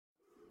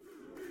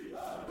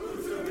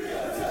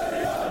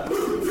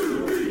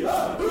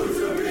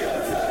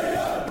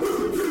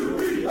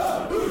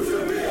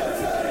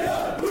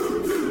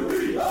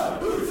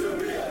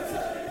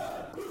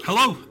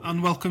Hello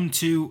and welcome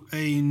to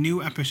a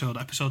new episode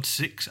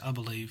 6 I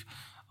believe,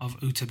 of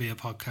Uta Beer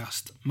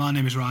Podcast. My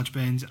name is Raj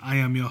Baines, I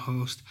am your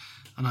host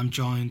and I'm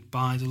joined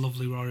by the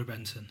lovely Rory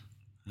Benson.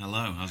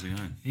 Hello, how's it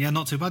going? Yeah,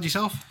 not too bad.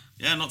 Yourself?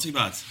 Yeah, not too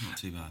bad.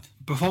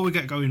 Before we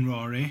get going,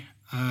 Rory,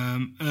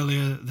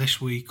 earlier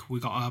this week we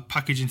got a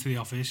package into the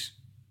office,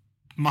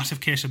 massive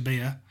case of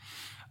beer.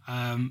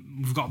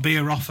 We've got a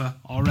beer offer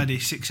already,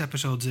 6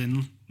 episodes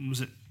in.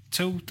 Was it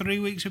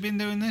 2-3 weeks we've been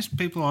doing this?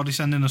 People are already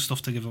sending us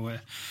stuff to give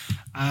away.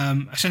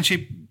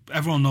 Essentially,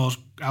 everyone knows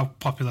how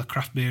popular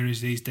craft beer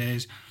is these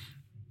days.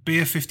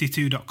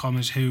 Beer52.com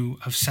is who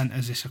have sent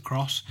us this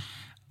across,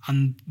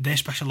 and they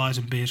specialise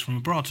in beers from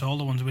abroad. So all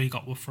the ones we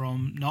got were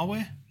from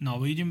Norway,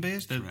 Norwegian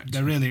beers.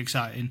 They're really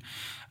exciting.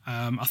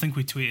 I think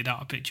we tweeted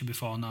out a picture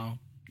before now.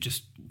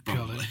 Just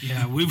purely, probably.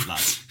 Yeah,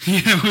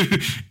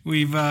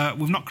 we've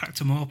not cracked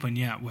them open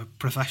yet. We're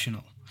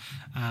professional,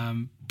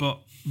 but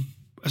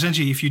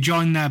essentially, if you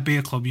join their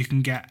beer club, you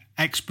can get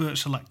expert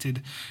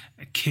selected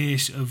a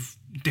case of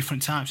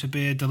different types of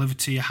beer delivered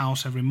to your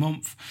house every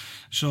month.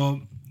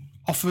 So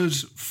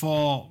offers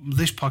for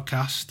this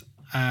podcast,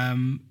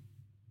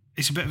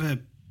 it's a bit of a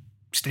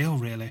steal,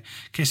 really.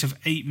 Case of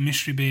 8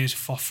 mystery beers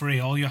for free.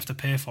 All you have to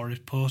pay for is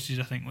postage,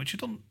 I think, which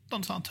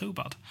don't sound too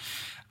bad.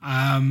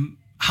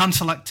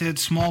 Hand-selected,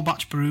 small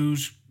batch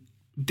brews,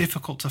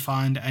 difficult to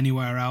find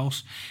anywhere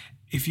else.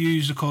 If you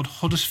use the code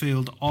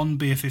Huddersfield on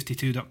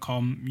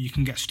beer52.com, you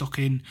can get stuck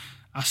in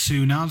as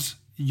soon as.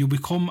 You'll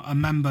become a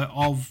member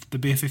of the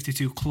Beer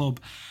 52 club,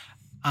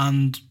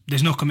 and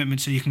there's no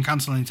commitment, so you can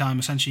cancel any time.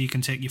 Essentially, you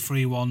can take your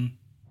free one,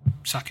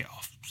 sack it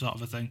off, sort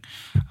of a thing.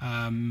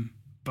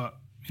 But,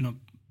 you know,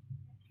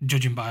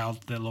 judging by how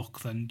they look,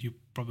 then you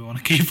probably want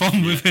to keep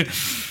on with it.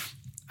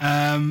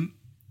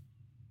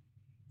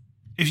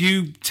 If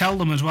you tell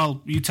them as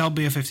well, you tell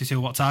Beer52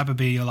 what type of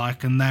beer you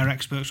like, and their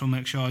experts will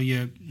make sure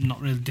you're not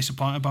really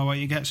disappointed by what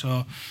you get.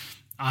 So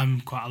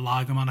I'm quite a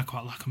lager man. I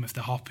quite like them if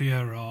they're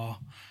hoppier or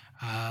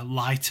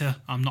lighter.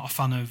 I'm not a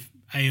fan of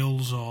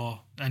ales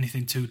or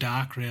anything too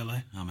dark,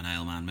 really. I'm an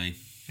ale man, me.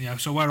 Yeah,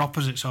 so we're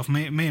opposite. So if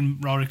me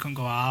and Rory couldn't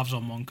go halves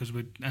on one because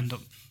we'd end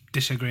up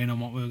disagreeing on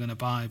what we were going to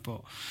buy.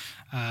 But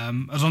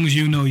as long as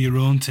you know your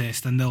own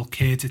taste, then they'll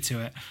cater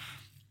to it.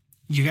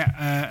 You get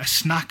a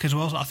snack as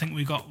well. So I think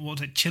we got, what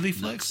was it, chili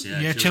flakes?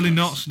 Yeah, chili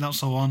nuts, that's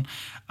the one.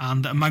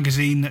 And a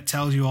magazine that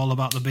tells you all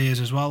about the beers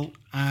as well.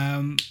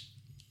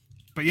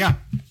 But yeah,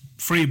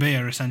 free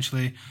beer,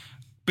 essentially.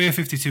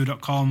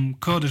 Beer52.com,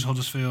 code is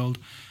Huddersfield.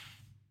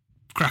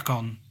 Crack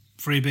on.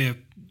 Free beer.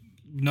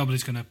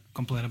 Nobody's going to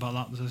complain about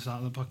that at the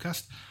start of the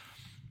podcast.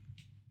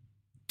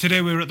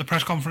 Today we were at the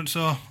press conference,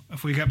 so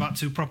if we get back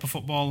to proper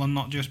football and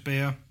not just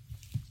beer.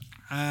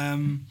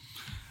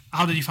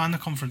 How did you find the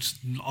conference?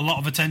 A lot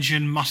of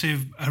attention,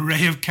 massive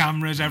array of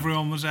cameras,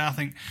 everyone was there. I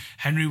think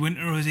Henry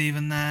Winter was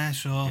even there,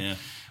 so yeah.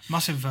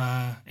 Massive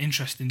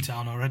interest in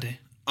town already.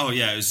 Oh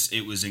yeah,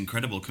 it was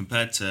incredible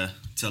compared to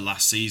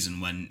last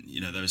season when,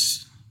 you know, there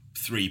was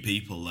 3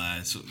 people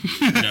there. So,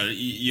 you know,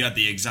 you had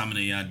the Examiner,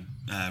 you had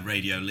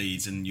Radio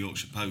Leeds and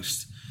Yorkshire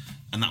Post,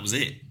 and that was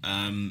it.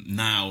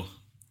 Now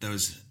there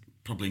was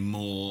probably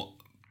more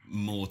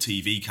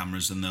TV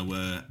cameras than there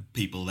were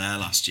people there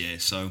last year,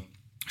 so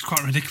it's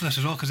quite ridiculous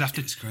as well because they have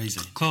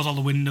to close all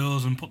the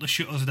windows and put the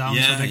shutters down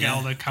so they get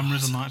all the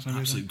cameras and lights and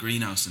everything. Absolute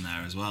greenhouse in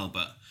there as well.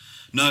 But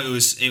no, it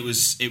was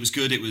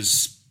good. It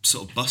was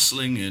sort of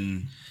bustling,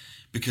 and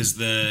because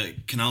the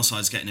canal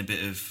side's getting a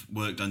bit of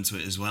work done to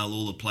it as well.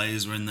 All the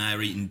players were in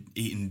there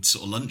eating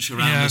sort of lunch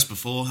around us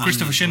beforehand.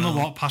 Christopher Schindler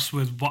walked past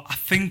with what I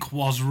think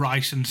was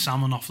rice and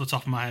salmon off the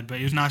top of my head, but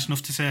he was nice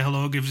enough to say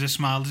hello, give us a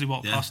smile as he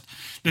walked past.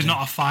 There's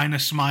not a finer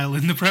smile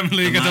in the Premier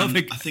League, I don't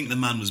think. I think the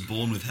man was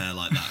born with hair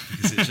like that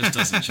because it just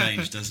doesn't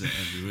change, does it,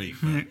 every week?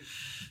 But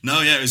no,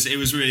 yeah, it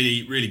was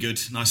really, really good.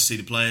 Nice to see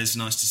the players.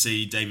 Nice to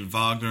see David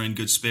Wagner in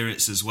good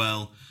spirits as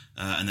well,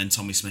 and then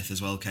Tommy Smith as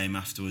well came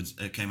out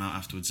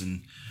afterwards,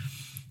 and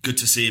good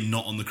to see him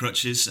not on the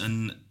crutches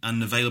and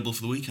available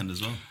for the weekend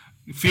as well.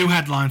 A few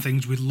headline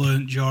things we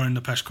learnt during the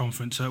press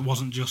conference. So it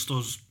wasn't just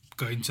us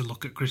going to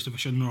look at Christopher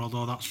Schindler,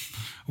 although that's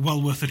well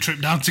worth a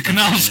trip down to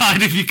Canal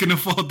Side if you can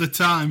afford the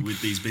time.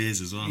 With these beers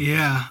as well.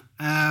 Yeah.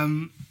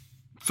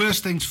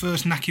 First things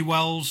first, Naki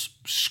Wells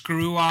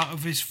screw out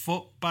of his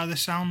foot by the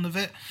sound of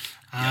it.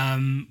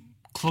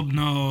 Club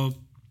know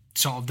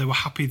sort of they were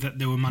happy that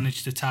they were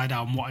managed to tie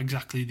down what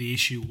exactly the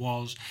issue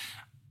was.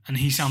 And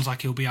he sounds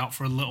like he'll be out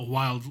for a little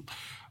while.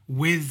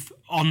 With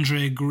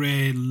Andre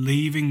Gray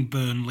leaving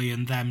Burnley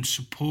and them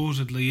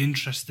supposedly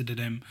interested in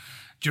him,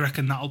 do you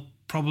reckon that'll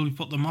probably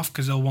put them off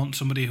because they'll want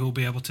somebody who'll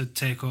be able to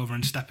take over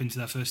and step into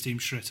their first team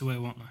straight away,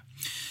 won't they?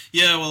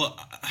 Yeah, well,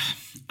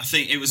 I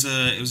think it was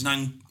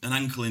an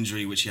ankle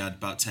injury which he had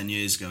about 10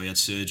 years ago. He had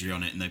surgery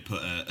on it and they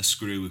put a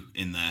screw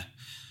in there.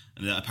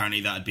 And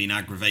apparently that had been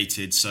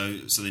aggravated, so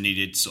they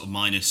needed sort of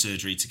minor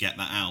surgery to get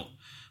that out.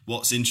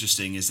 What's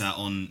interesting is that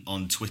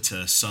on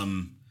Twitter,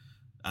 some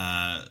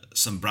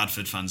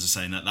Bradford fans are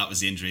saying that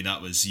was the injury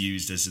that was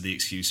used as the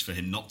excuse for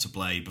him not to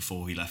play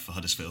before he left for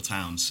Huddersfield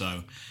Town.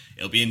 So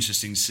it'll be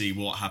interesting to see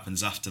what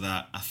happens after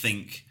that. I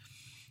think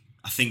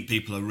I think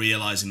people are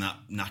realising that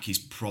Naki's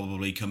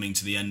probably coming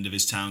to the end of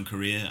his town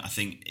career. I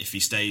think if he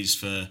stays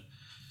for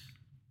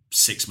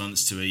 6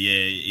 months to a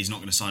year, he's not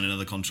going to sign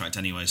another contract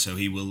anyway, so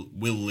he will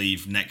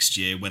leave next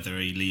year. Whether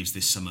he leaves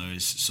this summer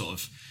is sort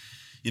of,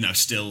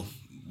 still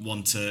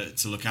one to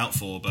look out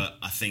for, but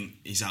I think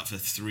he's out for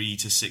 3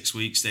 to 6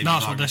 weeks. David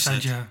That's Wagner what they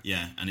said, yeah.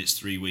 Yeah, and it's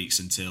 3 weeks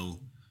until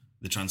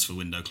the transfer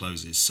window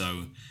closes,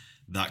 so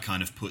that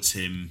kind of puts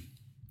him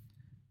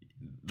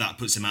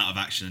out of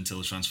action until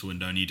the transfer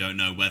window, and you don't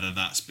know whether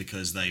that's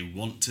because they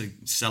want to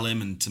sell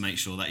him and to make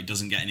sure that he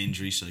doesn't get an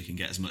injury so he can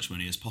get as much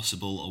money as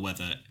possible, or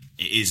whether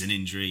it is an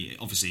injury.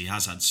 Obviously, he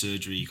has had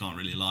surgery, you can't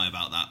really lie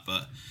about that,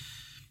 but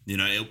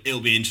it'll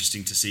be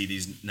interesting to see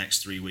these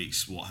next 3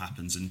 weeks what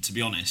happens. And to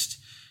be honest,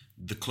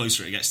 the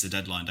closer it gets to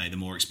deadline day, the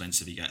more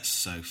expensive he gets.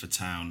 So for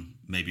Town,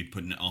 maybe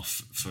putting it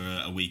off for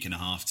a week and a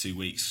half, 2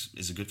 weeks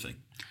is a good thing.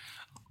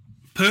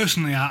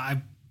 Personally,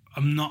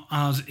 I'm not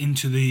as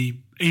into the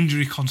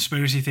injury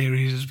conspiracy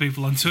theories as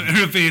people on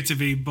Twitter appear to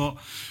be, but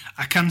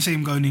I can see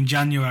him going in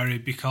January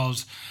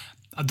because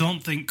I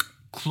don't think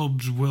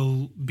clubs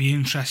will be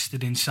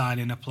interested in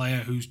signing a player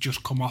who's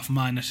just come off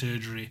minor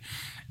surgery,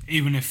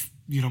 even if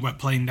we're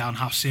playing down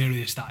how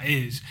serious that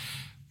is.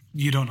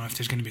 You don't know if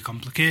there's going to be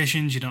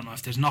complications, you don't know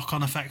if there's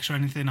knock-on effects or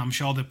anything. I'm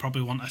sure they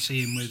probably want to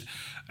see him with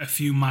a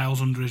few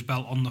miles under his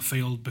belt on the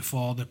field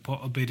before they put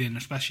a bid in,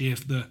 especially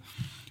if the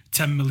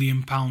 £10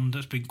 million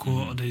that's been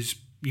quoted is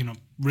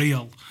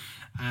real.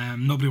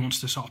 Nobody wants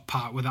to sort of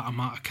part with that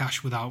amount of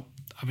cash without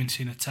having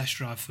seen a test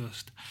drive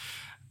first.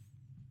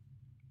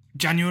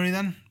 January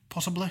then,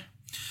 possibly?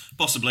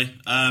 Possibly.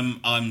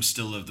 I'm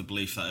still of the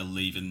belief that he'll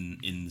leave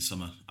in the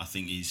summer. I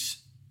think he's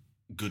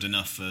good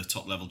enough for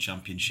top-level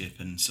championship,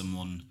 and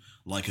someone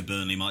like a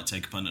Burnley might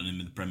take a punt on him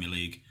in the Premier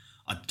League.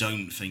 I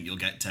don't think you'll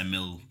get 10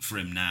 mil for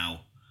him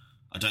now.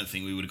 I don't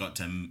think we would have got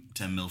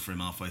 10 mil for him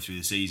halfway through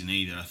the season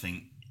either. I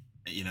think,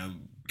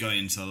 going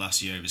into the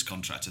last year of his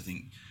contract, I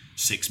think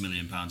 £6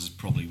 million is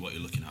probably what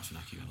you're looking at for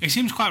Naki. He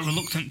seems quite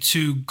reluctant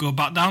to go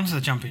back down to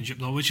the Championship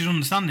though, which is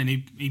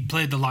understanding. He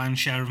played the lion's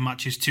share of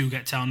matches to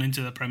get Town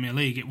into the Premier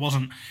League. It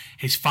wasn't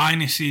his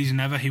finest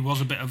season ever. He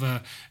was a bit of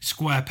a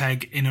square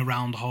peg in a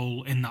round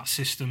hole in that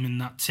system, in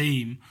that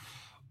team.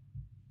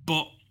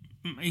 But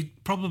he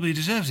probably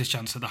deserves his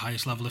chance at the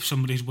highest level if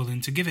somebody's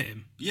willing to give it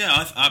him.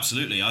 Yeah,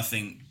 absolutely. I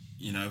think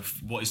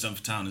what he's done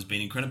for Town has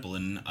been incredible,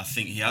 and I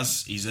think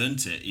he's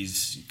earned it.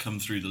 He's come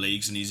through the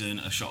leagues and he's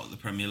earned a shot at the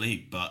Premier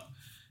League, but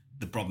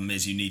the problem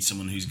is you need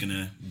someone who's going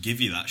to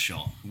give you that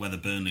shot. Whether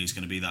Burnley is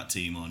going to be that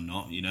team or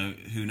not,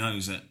 who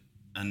knows it.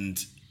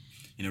 And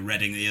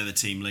Reading, the other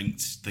team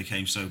linked, they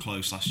came so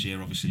close last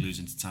year, obviously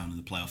losing to Town in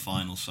the playoff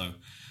final. So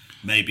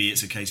maybe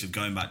it's a case of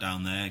going back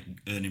down there,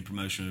 earning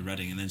promotion with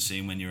Reading, and then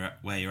seeing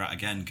where you're at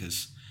again.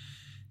 Because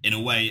in a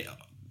way,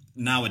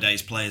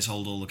 nowadays players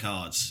hold all the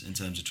cards in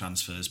terms of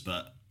transfers,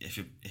 but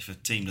if a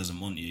team doesn't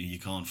want you, you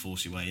can't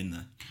force your way in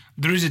there.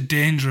 There is a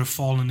danger of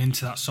falling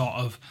into that sort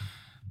of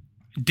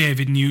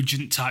David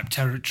Nugent type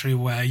territory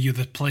where you're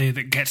the player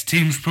that gets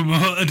teams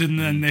promoted and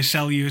then they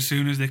sell you as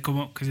soon as they come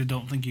up because they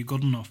don't think you're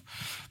good enough.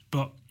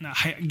 But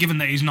given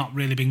that he's not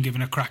really been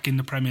given a crack in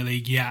the Premier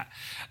League yet,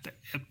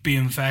 it'd be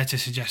unfair to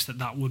suggest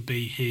that would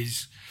be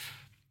his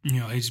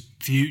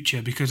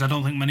future, because I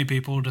don't think many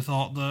people would have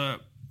thought that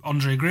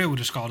Andre Gray would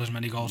have scored as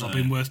many goals or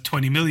been worth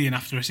 20 million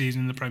after a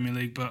season in the Premier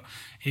League, but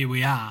here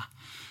we are.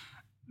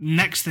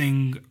 Next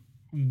thing,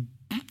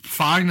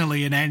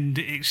 finally an end,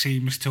 it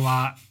seems, to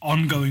our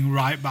ongoing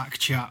right-back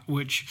chat,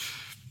 which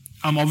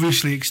I'm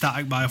obviously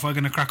ecstatic by. If we're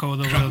going to crack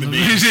over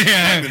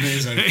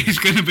it's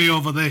going to be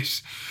over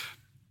this.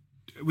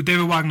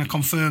 David Wagner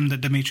confirmed that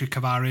Dimitri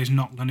Cavara is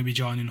not going to be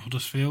joining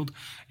Huddersfield.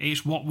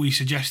 It's what we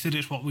suggested,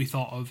 it's what we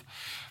thought of,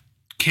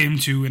 came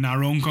to in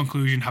our own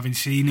conclusion, having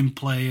seen him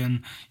play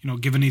and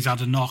given he's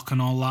had a knock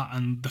and all that,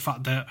 and the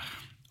fact that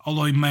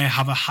although he may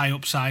have a high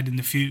upside in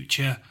the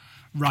future,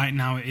 right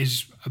now it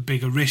is a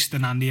bigger risk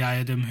than Andy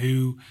Iredom,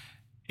 who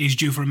is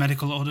due for a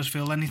medical at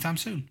Huddersfield anytime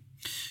soon.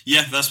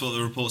 Yeah, that's what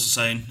the reports are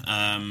saying.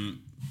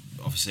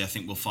 Obviously, I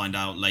think we'll find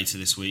out later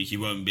this week. He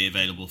won't be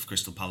available for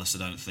Crystal Palace, I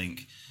don't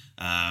think.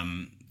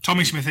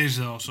 Tommy Smith is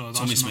though, so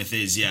Tommy Smith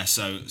is, yeah.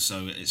 So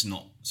it's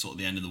not sort of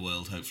the end of the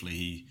world. Hopefully,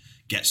 he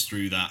gets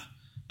through that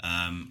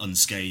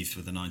unscathed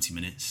with the 90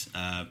 minutes.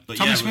 But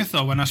Tommy Smith,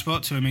 though, when I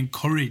spoke to him,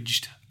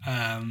 encouraged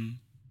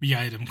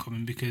Iredom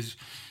coming, because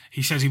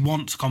he says he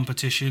wants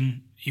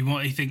competition. He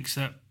thinks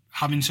that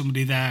having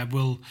somebody there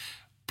will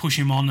push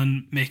him on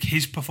and make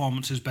his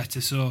performances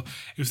better. So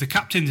if the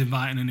captain's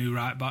inviting a new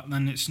right back,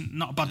 then it's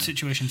not a bad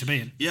situation to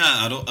be in. Yeah,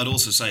 I'd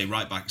also say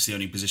right back's the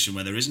only position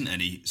where there isn't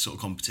any sort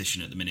of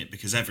competition at the minute,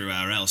 because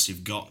everywhere else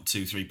you've got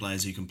 2-3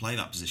 players who can play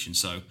that position.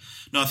 So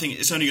no, I think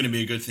it's only going to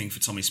be a good thing for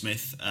Tommy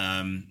Smith.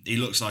 He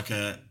looks like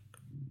a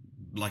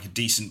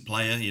decent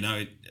player.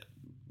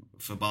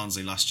 For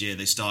Barnsley last year,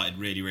 they started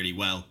really, really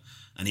well,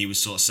 and he was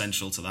sort of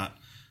central to that.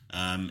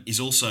 He's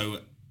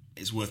also,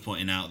 it's worth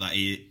pointing out that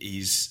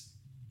he's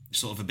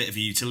sort of a bit of a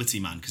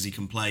utility man, because he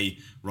can play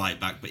right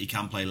back, but he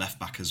can play left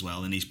back as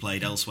well, and he's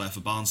played elsewhere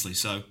for Barnsley.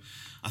 So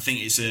I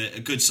think it's a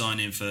good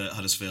signing for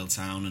Huddersfield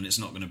Town, and it's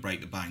not going to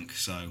break the bank.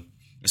 So,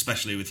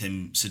 especially with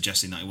him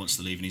suggesting that he wants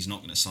to leave and he's not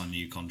going to sign a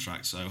new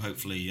contract. So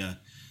hopefully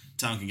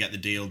Town can get the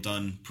deal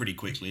done pretty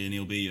quickly and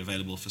he'll be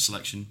available for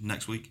selection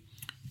next week.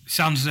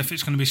 Sounds as if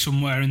it's going to be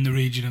somewhere in the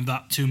region of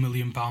that £2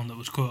 million that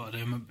was quoted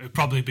him. It'll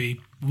probably be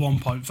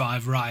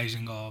 1.5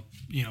 rising, or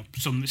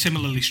some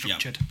similarly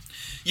structured.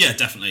 Yeah,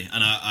 definitely.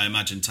 And I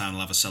imagine Town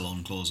will have a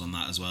sell-on clause on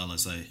that as well,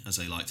 as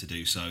they like to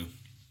do. So,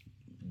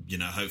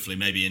 hopefully,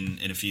 maybe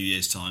in a few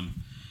years'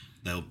 time,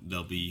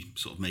 they'll be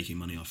sort of making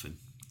money off him.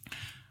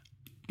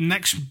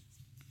 Next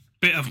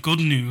bit of good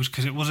news,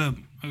 because it was a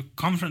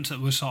conference that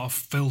was sort of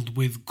filled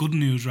with good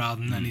news rather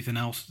than anything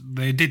else.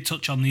 They did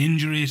touch on the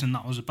injuries, and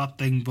that was a bad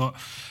thing, but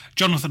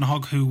Jonathan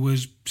Hogg, who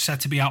was said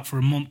to be out for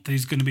a month,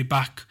 is going to be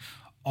back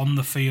on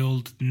the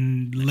field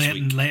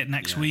late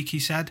next week, he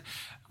said,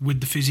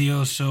 with the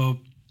physios, so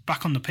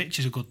back on the pitch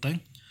is a good thing.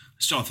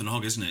 It's Jonathan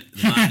Hogg, isn't it?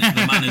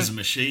 The man is a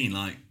machine.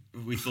 Like,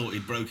 we thought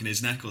he'd broken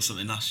his neck or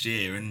something last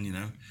year, and,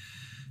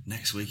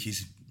 next week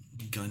he's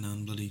going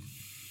down bloody...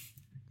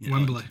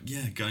 Wembley.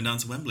 Going down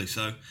to Wembley.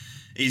 So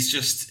he's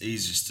just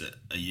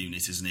a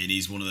unit, isn't he? And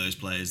he's one of those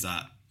players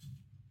that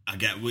I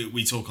get.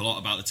 We talk a lot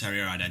about the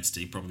Terrier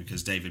identity, probably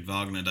because David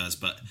Wagner does,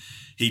 but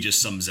he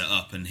just sums it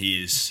up. And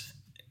he's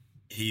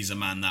a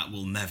man that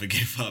will never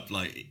give up.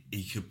 Like,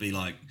 he could be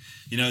like,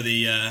 have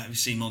you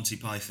seen Monty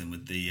Python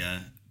with the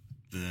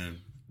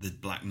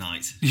Black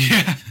Knight?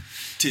 Yeah.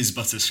 Tis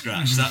but a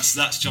scratch.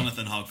 That's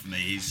Jonathan Hogg for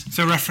me. It's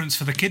a reference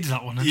for the kids,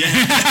 that one, isn't it?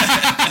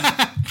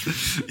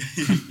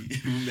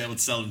 You wouldn't be able to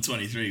sell them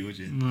 23, would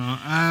you? No.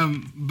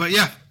 But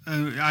yeah,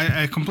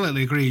 I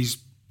completely agree. He's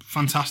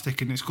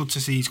fantastic, and it's good to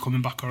see he's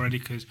coming back already,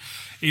 because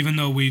even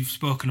though we've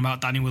spoken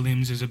about Danny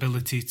Williams'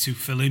 ability to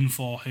fill in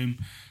for him,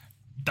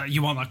 that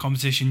you want that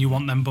competition, you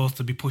want them both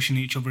to be pushing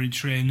each other in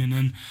training,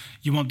 and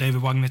you want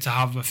David Wagner to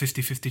have a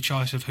 50-50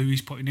 choice of who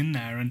he's putting in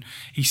there. And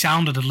he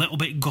sounded a little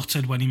bit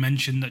gutted when he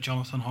mentioned that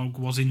Jonathan Hogg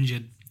was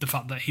injured, the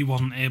fact that he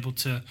wasn't able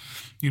to,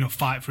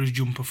 fight for his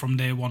jumper from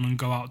day one and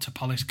go out to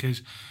Palace,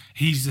 because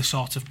he's the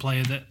sort of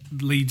player that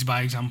leads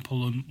by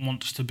example and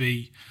wants to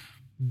be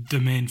the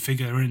main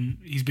figure, and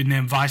he's been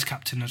named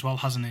vice-captain as well,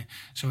 hasn't he?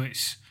 So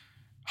it's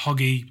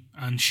Hoggy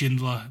and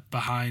Schindler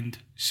behind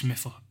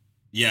Smith.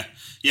 Yeah,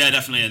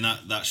 definitely, and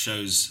that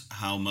shows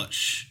how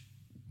much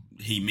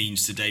he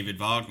means to David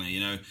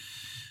Wagner.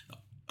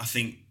 I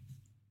think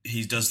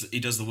he does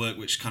the work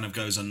which kind of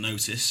goes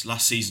unnoticed.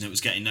 Last season it was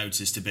getting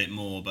noticed a bit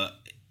more, but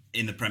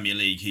in the Premier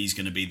League he's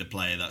going to be the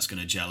player that's going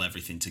to gel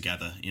everything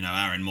together.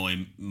 Aaron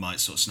Moy might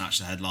sort of snatch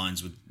the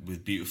headlines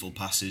with beautiful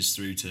passes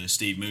through to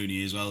Steve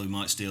Mooney as well, who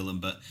might steal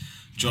them, but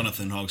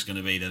Jonathan Hogg's going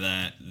to be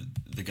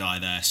the guy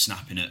there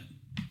snapping at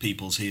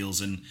people's heels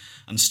and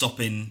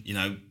stopping,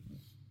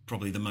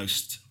 probably the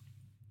most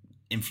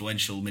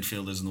influential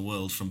midfielders in the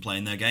world from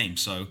playing their game.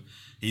 So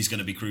he's going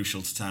to be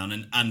crucial to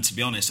Town. And to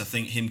be honest, I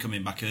think him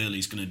coming back early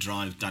is going to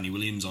drive Danny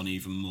Williams on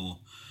even more,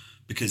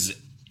 because,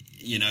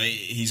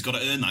 he's got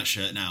to earn that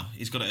shirt now.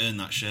 He's got to earn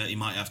that shirt. He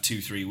might have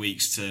 2-3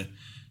 weeks to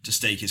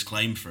stake his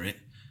claim for it,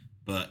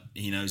 but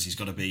he knows he's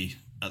got to be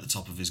at the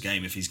top of his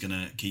game if he's going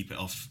to keep it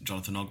off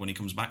Jonathan Hogg when he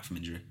comes back from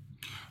injury.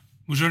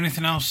 Was there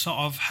anything else sort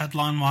of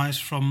headline-wise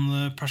from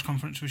the press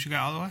conference we should get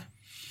out of the way?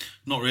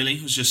 Not really.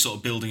 It was just sort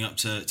of building up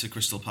to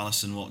Crystal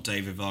Palace and what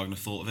David Wagner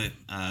thought of it.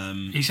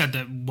 He said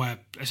that we're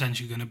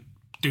essentially going to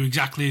do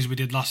exactly as we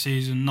did last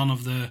season. None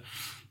of the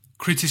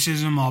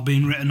criticism or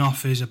being written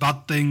off is a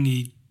bad thing.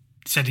 He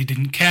said he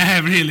didn't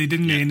care, really,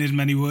 didn't he, in his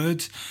many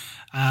words.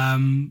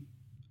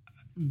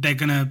 They're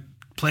going to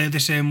play the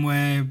same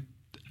way,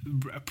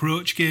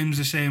 approach games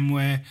the same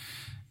way,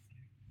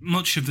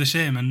 much of the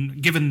same.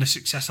 And given the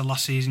success of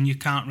last season, you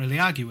can't really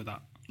argue with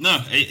that.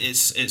 No,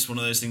 it's one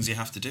of those things you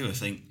have to do, I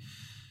think.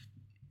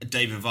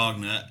 David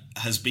Wagner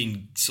has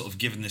been sort of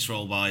given this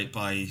role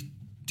by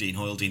Dean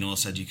Hoyle. Dean Hoyle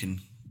said you're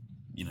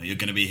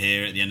going to be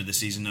here at the end of the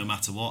season no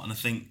matter what. And I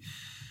think,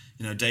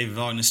 David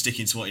Wagner's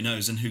sticking to what he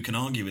knows, and who can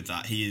argue with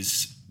that? He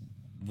is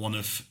one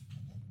of,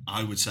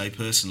 I would say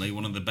personally,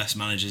 one of the best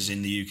managers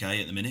in the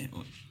UK at the minute.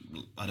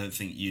 I don't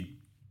think you'd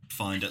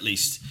find, at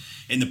least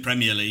in the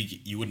Premier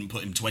League, you wouldn't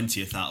put him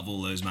 20th out of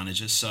all those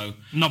managers. So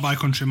not by a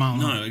country mile.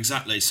 No,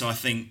 exactly. So I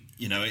think,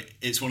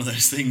 it's one of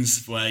those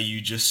things where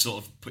you just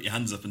sort of put your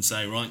hands up and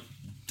say, right,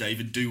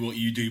 David, do what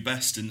you do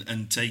best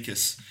and take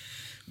us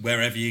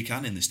wherever you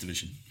can in this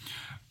division.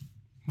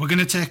 We're going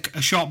to take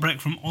a short break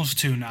from us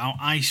two now.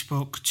 I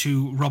spoke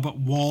to Robert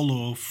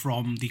Warlow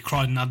from the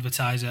Croydon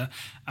Advertiser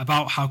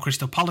about how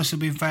Crystal Palace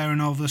have been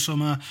faring over the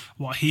summer,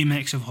 what he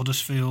makes of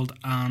Huddersfield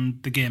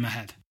and the game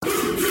ahead.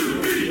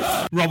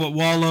 Robert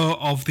Warlow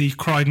of the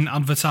Croydon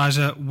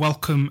Advertiser,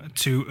 welcome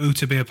to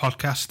Oota Beer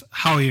Podcast.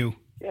 How are you?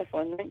 Yeah,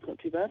 fine, thanks. Not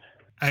too bad.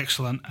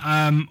 Excellent.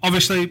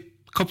 Obviously,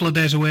 a couple of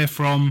days away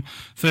from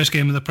first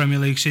game of the Premier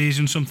League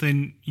season,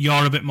 something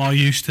you're a bit more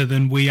used to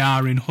than we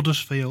are in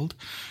Huddersfield.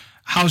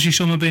 How's your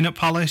summer been at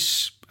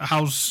Palace?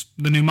 How's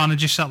the new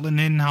manager settling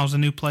in? How's the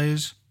new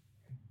players?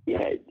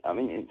 Yeah, I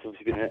mean, it's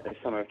obviously been a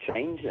summer of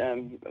change.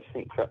 I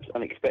think perhaps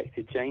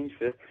unexpected change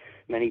for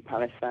many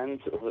Palace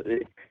fans. Sort of at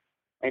the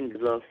end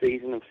of last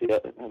season,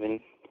 obviously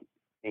having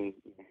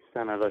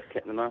Sam Allardyce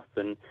kept them up,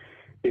 and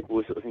people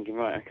were sort of thinking,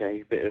 right,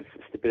 okay, a bit of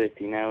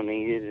stability now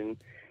needed, and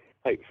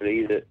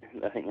hopefully that,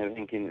 I think they were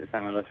thinking that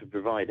Sam Allardyce would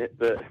provide it,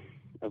 but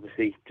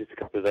obviously just a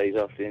couple of days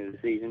after the end of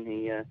the season,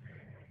 he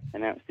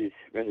announced his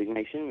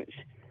resignation, which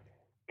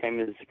came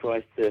as a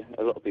surprise to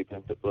a lot of people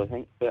in football, I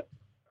think. But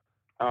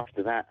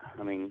after that,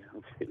 I mean,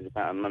 obviously it was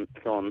about a month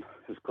on.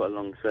 It was quite a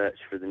long search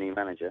for the new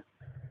manager,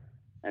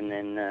 and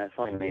then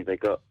finally they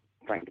got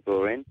Frank de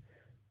Boer in.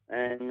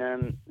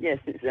 And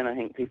since then I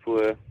think people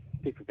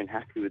have been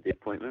happy with the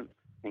appointment.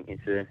 I think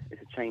it's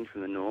a change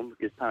from the norm,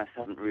 because Palace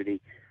haven't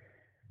really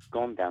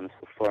gone down the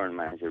sort of foreign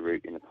manager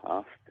route in the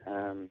past.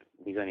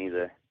 He's only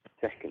the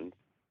second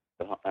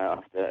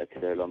after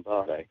Attila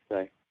Lombardo,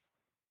 so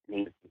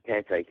he was the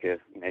caretaker,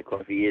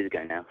 quite a few years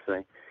ago now.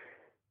 So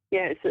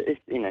yeah, it's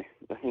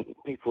I think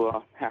people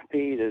are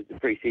happy. The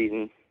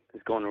pre-season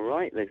has gone all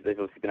right. They've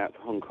obviously been out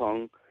to Hong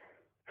Kong,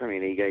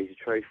 Premier League Asia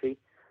Trophy,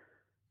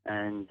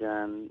 and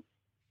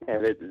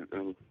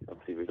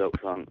obviously results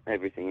aren't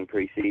everything in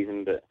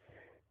pre-season, but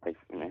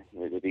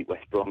they beat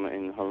West Brom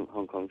in the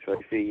Hong Kong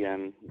Trophy.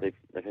 They've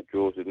had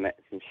draws with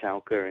Metz and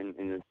Schalke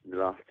in the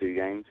last two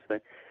games. So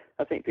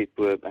I think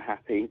people are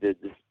happy. There's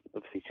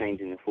obviously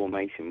changing the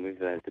formation with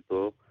De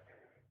Boer, a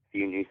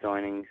few new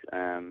signings.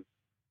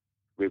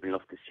 Ruben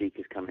Loftus-Cheek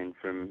has come in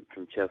from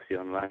Chelsea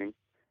on loan.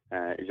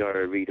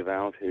 Jairo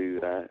Riedewald, who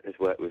has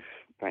worked with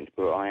Frank de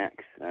Boer at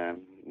Ajax,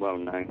 well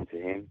known to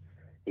him.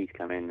 He's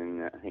come in,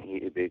 and I think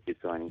he'd be a good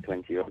signing,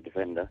 20-year-old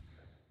defender.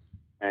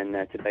 And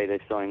today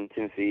they've signed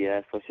Timothy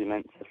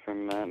Fosu-Mensah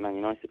from Man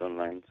United on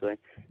loan. So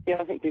yeah,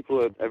 I think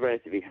people are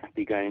relatively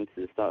happy going into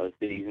the start of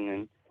the season,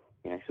 and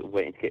sort of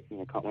waiting to get,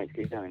 can't wait to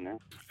get going now.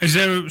 Is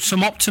there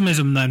some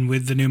optimism then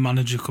with the new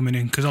manager coming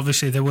in? Because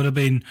obviously there would have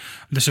been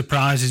the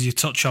surprises you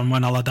touch on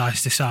when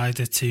Allardyce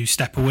decided to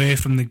step away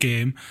from the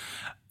game.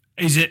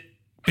 Is it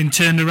been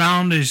turned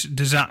around? Does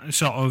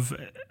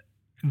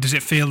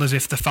it feel as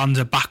if the fans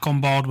are back on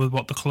board with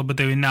what the club are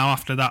doing now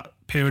after that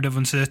period of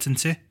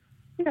uncertainty?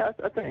 Yeah,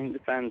 I don't think the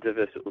fans have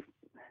sort of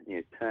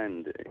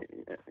turned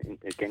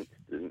against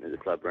the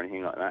club or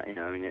anything like that.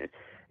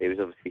 It was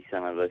obviously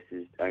Sam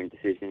Allardyce's own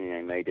decision.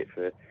 He made it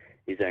for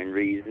his own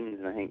reasons,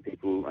 and I think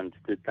people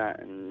understood that,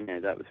 and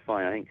that was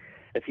fine. I think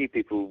a few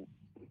people,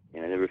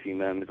 there were a few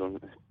murmurs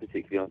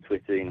particularly on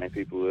Twitter.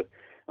 People were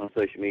on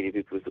social media.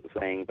 People were sort of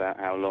saying about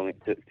how long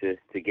it took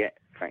to get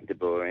Frank de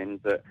Boer in,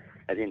 but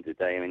at the end of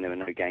the day, there were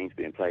no games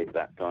being played at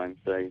that time,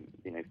 so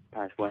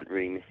Palace weren't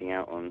really missing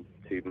out on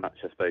too much.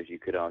 I suppose you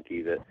could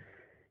argue that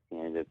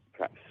the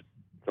perhaps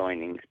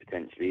signings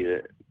potentially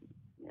that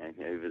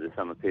over the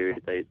summer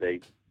period they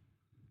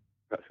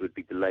perhaps would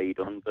be delayed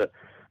on, but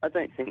I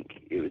don't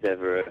think it was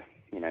ever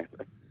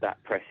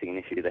that pressing an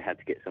issue. They had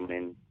to get someone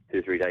in 2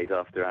 or 3 days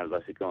after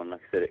Allardyce had gone.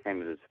 Like I said, it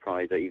came as a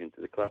surprise even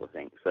to the club, I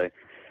think. So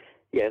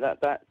yeah,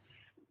 that's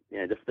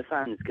the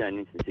fans going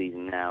into the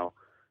season now.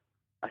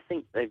 I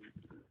think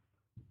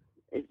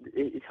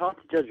it's hard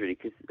to judge really,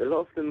 because a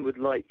lot of them would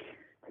like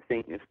to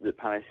think that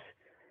Palace,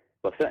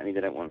 well, certainly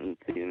they don't want them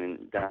to be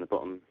down the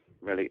bottom,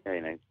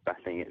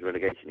 battling its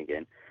relegation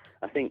again.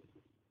 I think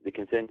the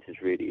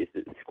consensus really is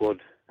that the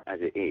squad, as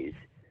it is,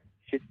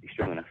 should be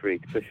strong enough really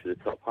to push for the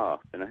top half.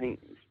 And I think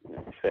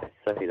it's fair to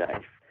say that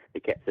if they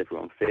kept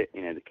everyone fit,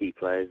 the key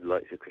players, the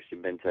likes of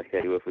Christian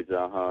Benteke, Wilfried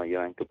Zaha,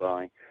 Johan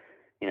Kabay,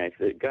 if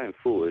they're going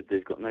forward,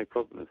 they've got no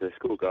problem. If they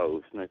score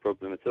goals, no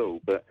problem at all.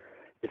 But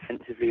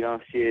defensively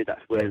last year,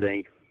 that's where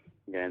they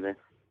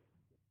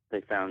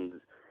found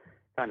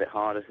it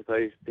hard, I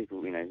suppose.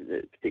 People,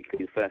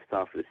 particularly the first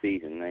half of the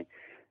season, they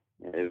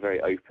were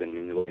very open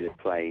in the way they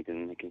played,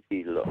 and they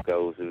conceded a lot of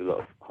goals with a lot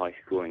of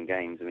high-scoring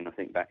games. I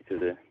think back to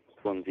the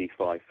Swansea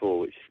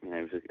 5-4, which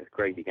was a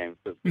crazy game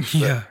for them.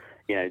 Yeah.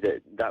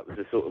 But, that was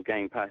the sort of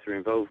game Palace were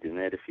involved in.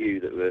 They had a few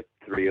that were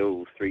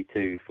 3-all,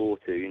 3-2, 4-2,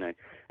 and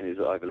it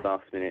was either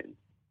last-minute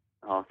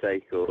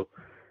heartache or,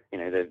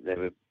 they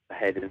were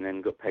ahead and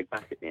then got pegged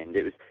back at the end.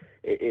 It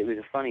was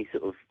a funny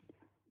sort of.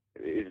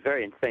 It was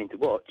very insane to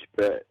watch,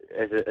 but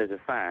as a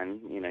fan,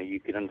 you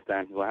could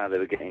understand how they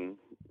were getting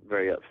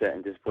very upset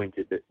and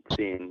disappointed that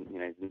seeing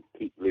them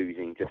keep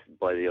losing just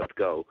by the odd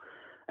goal.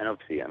 And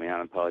obviously,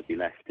 Alan Pardew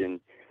left in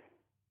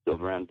sort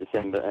of around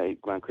December,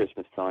 around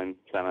Christmas time.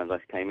 Sam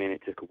Allardyce came in.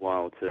 It took a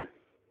while to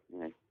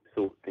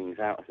sort things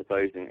out, I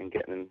suppose, and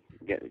get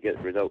the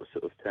results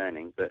sort of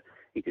turning. But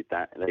he did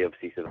that. They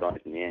obviously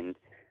survived in the end.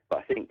 But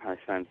I think Palace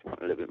fans want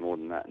a little bit more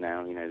than that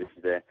now. This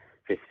is their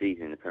 5th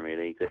season in the Premier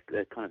League.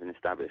 They're kind of an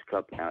established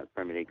club now at the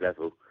Premier League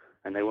level,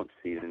 and they want to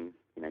see them,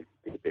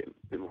 be a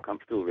bit more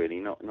comfortable, really,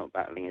 not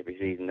battling every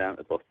season down at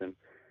the bottom.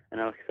 And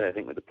like I say, I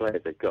think with the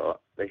players they've got,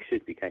 they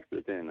should be capable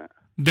of doing that.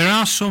 There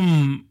are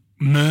some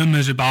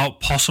murmurs about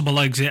possible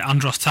exit.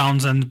 Andros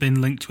Townsend been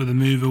linked with a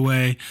move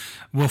away.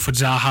 Wilfried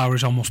Zaha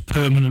is almost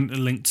permanently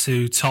linked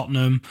to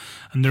Tottenham,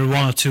 and there are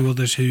one or two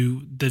others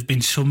who there's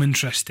been some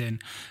interest in.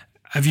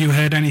 Have you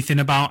heard anything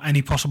about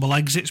any possible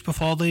exits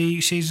before the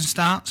season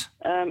starts?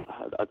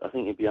 I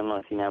think it'd be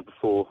unlikely now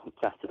before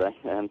Saturday,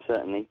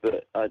 certainly.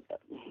 But I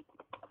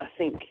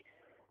think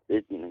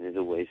there's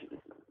always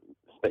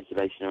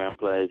speculation around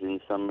players in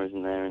the summer,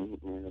 isn't there? And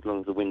as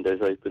long as the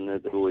window's open, there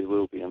always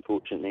will be.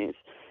 Unfortunately,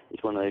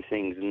 it's one of those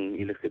things. And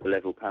you look at the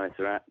level Palace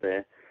are at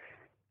there.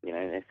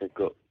 If they've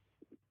got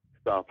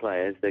star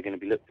players, they're going to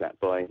be looked at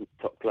by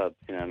top clubs.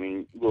 I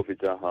mean,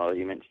 Wilfried Zaha,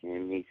 you mentioned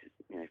him. He's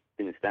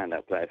been a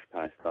standout player for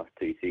Palace the last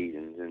 2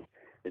 seasons, and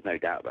there's no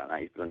doubt about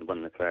that. He's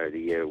won the Player of the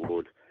Year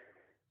award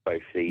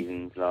both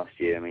seasons last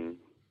year. I mean,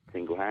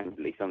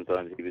 single-handedly.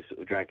 Sometimes he was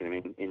sort of dragging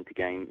them into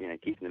games,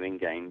 keeping them in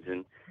games,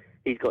 and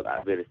he's got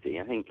that ability.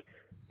 I think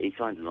he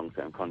signed a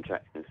long-term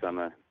contract in the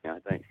summer. I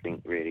don't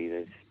think really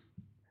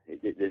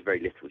there's very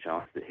little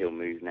chance that he'll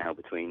move now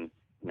between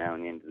now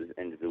and the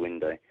end of the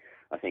window.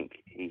 I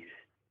think he's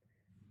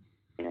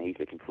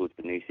looking forward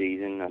to the new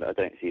season. I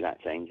don't see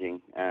that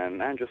changing.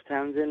 Andros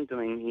Townsend, I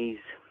mean,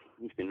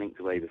 he's been linked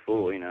away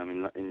before. I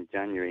mean, in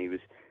January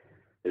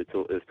there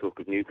was talk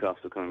of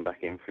Newcastle coming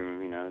back in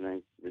from him.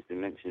 And there's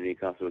been mention of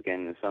Newcastle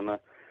again in the summer.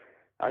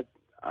 I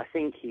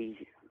think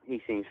he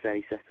seems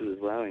fairly settled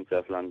as well in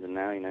South London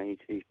now.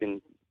 He's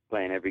been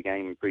playing every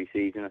game in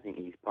pre-season. I think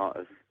he's part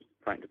of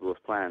Frank de Boer's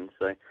plan.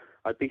 So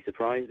I'd be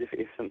surprised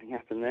if something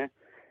happened there.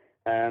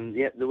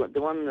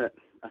 The one that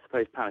I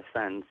suppose Palace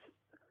fans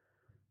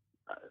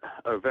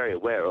are very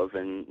aware of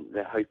and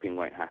they're hoping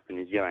won't happen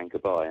is Yohan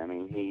Cabaye. I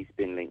mean, he's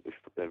been linked with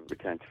the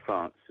return to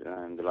France.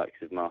 The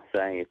likes of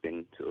Marseille have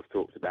been sort of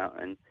talked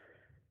about, and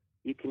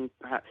you can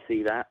perhaps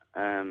see that.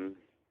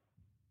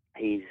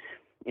 He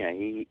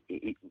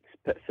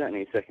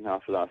certainly in the second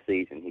half of last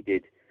season, he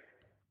did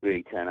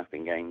really turn up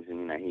in games,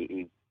 and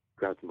he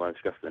grabbed them by the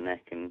scruff of the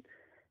neck, and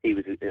he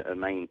was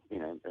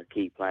a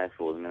key player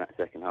for them in that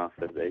second half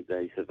that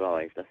they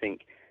survived. I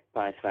think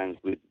Palace fans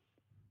would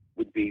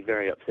be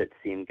very upset to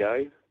see him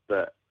go,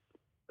 but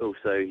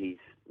also he's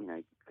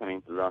coming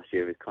into the last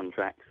year of his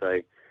contract,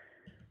 so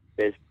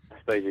I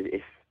suppose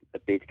if a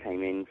bid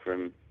came in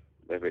from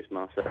whether it's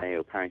Marseille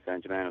or Paris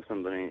Saint-Germain or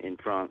somebody in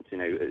France,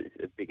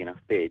 a big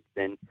enough bid,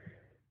 then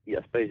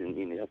I suppose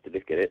you have to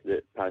look at it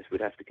that Palace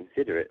would have to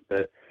consider it.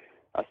 But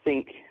I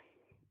think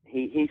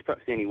he's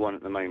perhaps the only one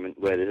at the moment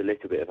where there's a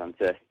little bit of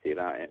uncertainty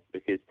about it,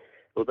 because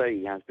although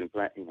he has been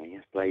he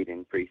has played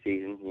in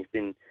pre-season, he's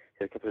had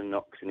a couple of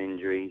knocks and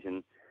injuries,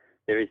 and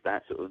there is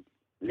that sort of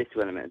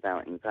little element of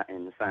doubt in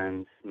the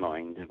fans'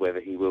 mind of whether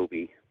he will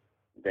be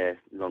there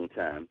long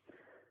term.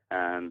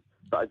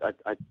 But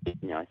I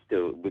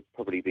still would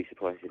probably be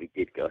surprised if he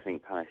did go. I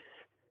think Palace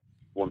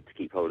want to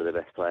keep hold of the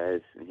best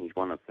players, and he's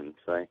one of them.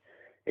 So,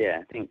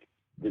 yeah, I think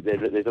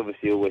there's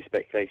obviously always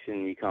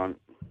speculation. You can't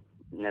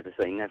never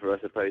say never, I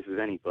suppose, with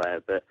any player.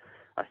 But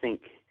I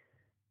think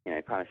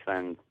Palace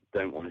fans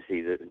don't want to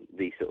see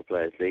these sort of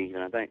players leave,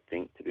 and I don't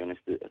think, to be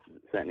honest, that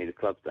certainly the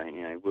club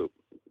don't.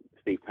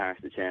 Steve Parish,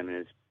 the chairman,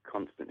 has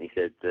constantly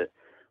said that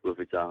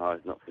Wilfried Zaha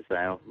is not for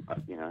sale. I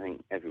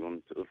think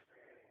everyone sort of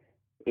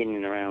in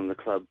and around the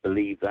club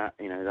believe that,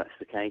 that's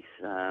the case.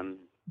 I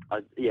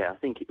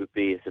think it would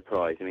be a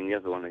surprise. I mean, the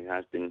other one who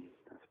has been,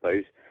 I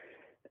suppose,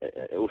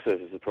 also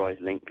as a surprise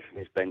link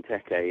is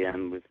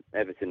Benteke with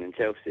Everton and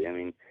Chelsea. I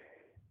mean,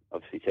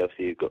 obviously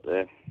Chelsea have got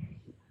they're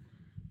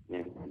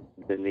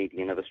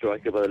needing another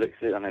striker by the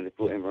looks of it. I know they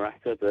brought in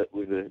Morata, but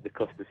with the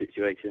Costa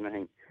situation, I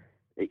think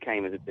it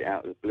came as a bit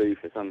out of the blue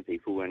for some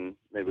people when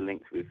they were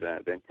linked with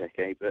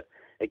Benteke. But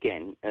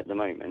again, at the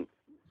moment,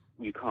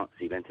 you can't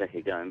see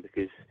Benteke going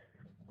because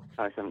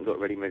Palace haven't got a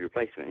ready-made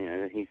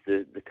replacement. He's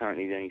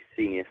currently the only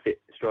senior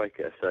fit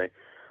striker. So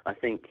I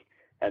think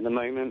at the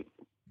moment,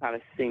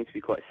 Palace seems to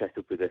be quite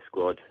settled with their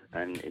squad,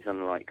 and it's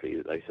unlikely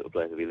that those sort of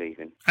players will be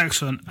leaving.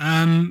 Excellent.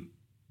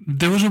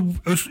 There was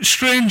a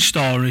strange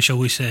story, shall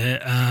we say,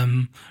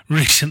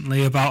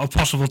 recently about a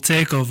possible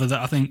takeover that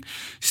I think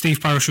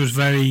Steve Parish was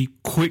very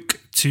quick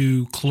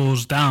to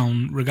close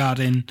down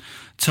regarding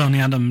Tony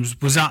Adams.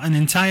 Was that an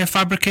entire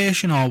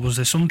fabrication, or was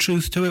there some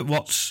truth to it?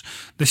 What's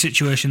the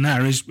situation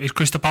there? Is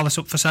Crystal Palace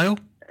up for sale?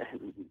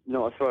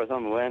 Not as far as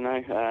I'm aware,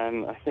 no.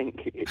 I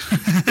think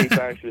Steve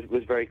Parish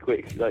was very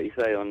quick, like you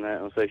say, on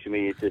social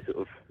media to sort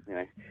of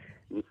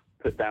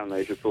put down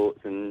those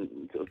reports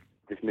and sort of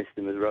dismissed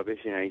them as rubbish.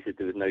 He said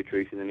there was no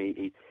truth in them.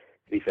 He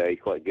to be fair, he's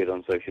quite good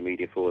on social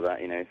media for that.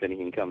 If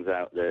anything comes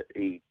out that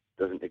he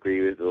doesn't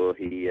agree with, or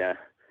he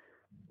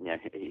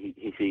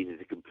sees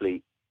as a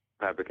complete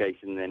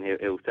fabrication, then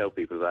he'll tell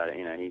people about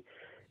it.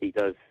 He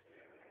does.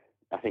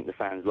 I think the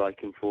fans like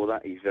him for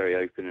that. He's very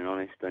open and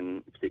honest,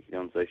 and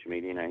particularly on social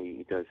media,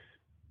 he does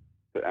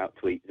put out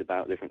tweets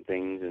about different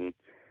things, and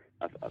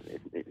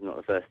it's not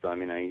the first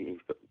time. He's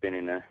been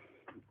in I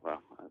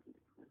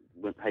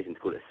wouldn't hasten to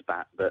call it a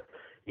spat, but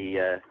he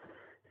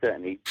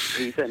certainly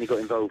got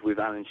involved with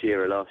Alan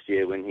Shearer last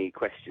year when he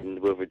questioned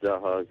Wilfried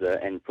Zaha's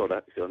end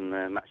product on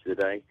Match of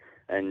the Day,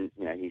 and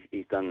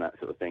he's done that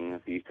sort of thing a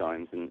few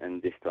times,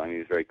 and this time he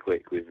was very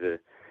quick with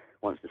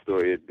once the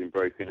story had been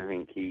broken. I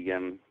think he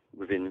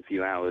within a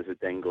few hours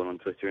had then gone on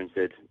Twitter and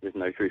said there's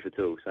no truth at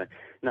all. So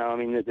no, I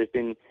mean there's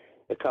been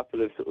a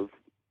couple of sort of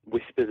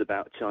whispers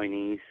about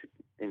Chinese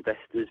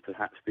investors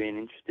perhaps being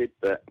interested,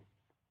 but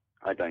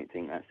I don't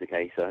think that's the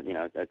case. I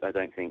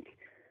don't think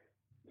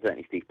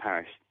certainly Steve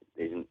Parish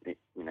is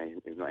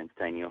not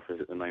entertaining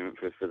offers at the moment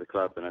for the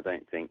club, and I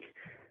don't think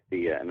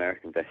the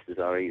American investors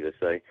are either.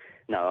 So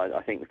no,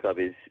 I think the club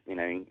is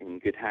in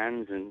good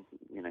hands, and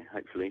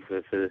hopefully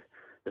for the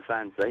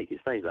fans' sake, it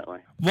stays that way.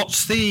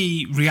 What's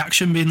the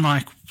reaction been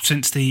like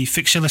since the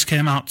fixture list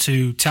came out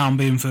to Town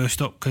being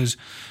first up? Because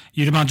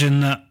you'd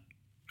imagine that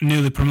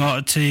newly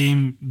promoted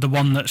team, the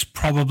one that's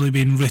probably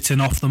been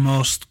written off the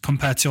most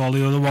compared to all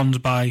the other ones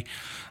by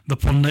the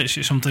pundits.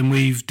 It's something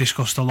we've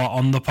discussed a lot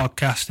on the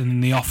podcast and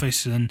in the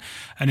office and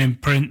in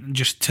print,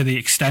 just to the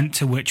extent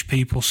to which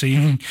people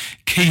seem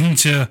keen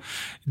to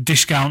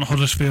discount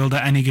Huddersfield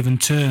at any given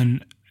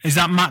turn. Is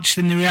that matched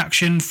in the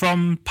reaction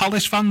from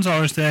Palace fans,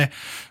 or is there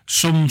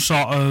some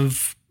sort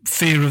of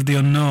fear of the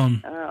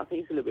unknown? I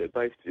think it's a little bit of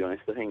both, to be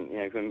honest. I think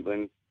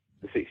when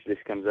the fixture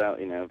list comes out,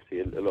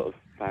 obviously a lot of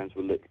fans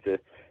will look to,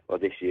 well,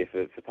 this year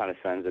for Palace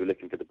fans, they were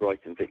looking for the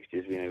Brighton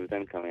fixtures, with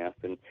them coming up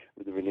and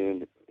with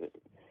the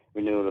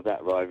renewal of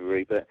that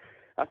rivalry. But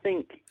I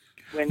think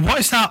what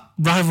is that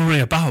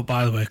rivalry about,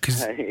 by the way?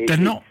 Because they're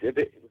not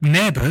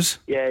neighbours.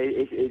 Yeah,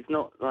 it's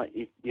not like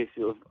your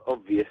sort of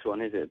obvious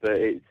one, is it? But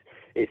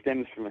it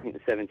stems from, I think,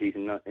 the 70s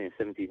and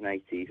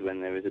 80s,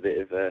 when there was a bit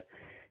of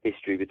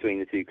history between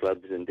the two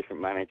clubs and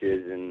different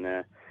managers, and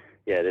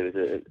there was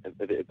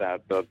a bit of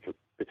bad blood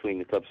between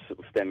the clubs, sort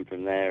of stemmed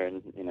from there,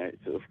 and it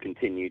sort of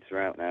continued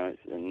throughout now.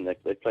 And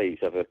they play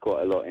each other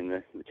quite a lot in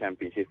the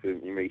Championship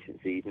in recent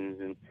seasons,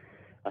 and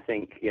I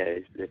think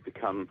they've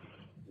become,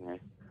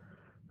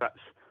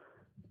 perhaps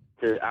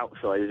to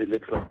outsiders it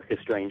looks like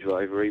a strange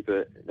rivalry,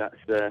 but that's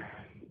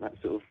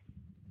sort of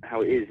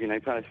how it is.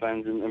 Palace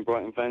fans and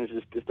Brighton fans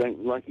just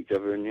don't like each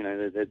other, and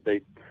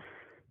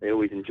they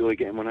always enjoy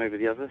getting one over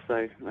the other.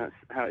 So that's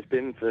how it's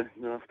been for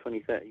the last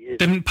 20, 30 years.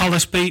 Didn't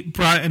Palace beat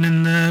Brighton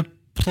in the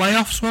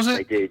playoffs, was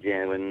it? They did,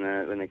 yeah,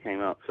 when they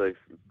came up. So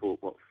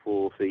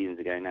 4 seasons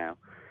ago now.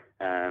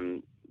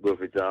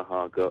 Wilfred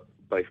Zaha got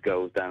both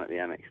goals down at the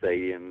Amex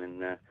Stadium,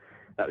 and that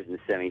was in the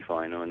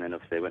semi-final, and then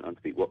obviously they went on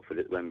to beat Watford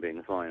at Wembley in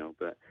the final.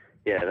 But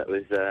yeah, that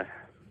was there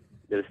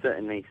was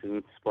certainly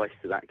some spice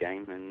to that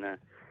game, and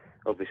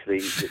obviously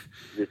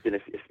there's been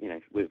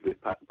with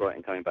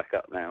Brighton coming back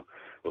up now,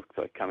 or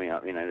sorry, coming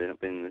up, they've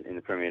not been in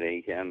the Premier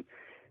League.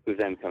 With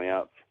them coming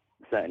up,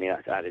 certainly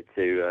that's added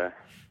to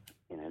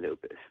a little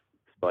bit of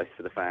spice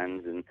for the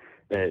fans, and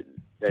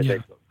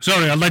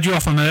Sorry, I led you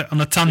off on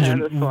a tangent.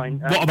 No, that's fine.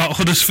 What about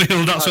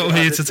Huddersfield? That's what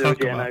we're here to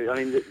talk about. No,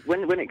 I mean,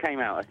 when it came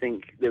out, I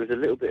think there was a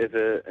little bit of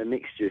a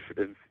mixture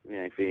of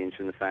feelings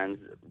from the fans.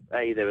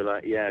 They were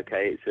like, yeah,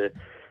 okay, it's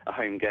a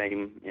home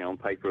game, on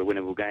paper a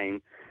winnable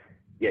game.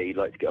 Yeah, you'd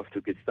like to get off to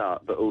a good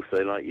start, but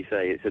also, like you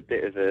say, it's a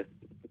bit of a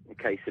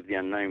case of the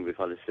unknown with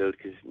Huddersfield,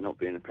 because not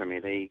being in the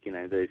Premier League,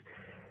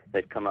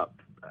 they've come up.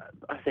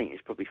 I think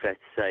it's probably fair to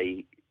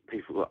say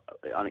people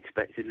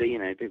unexpectedly.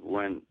 People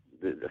weren't.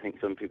 I think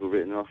some people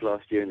written them off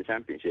last year in the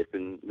Championship,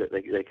 and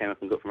they came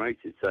up and got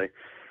promoted. So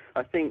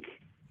I think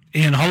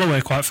Ian Holloway,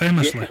 quite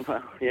famously.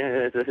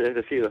 There's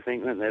a few, I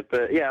think, weren't there?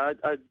 But yeah,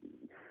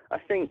 I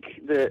think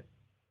that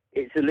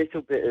it's a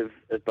little bit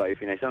of both.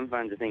 Some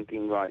fans are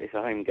thinking, right, it's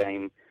a home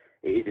game.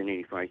 It is a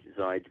newly promoted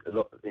side. A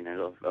lot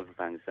of other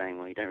fans are saying,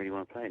 well, you don't really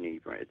want to play a newly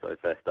promoted side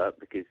first up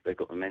because they've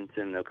got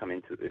momentum. They'll come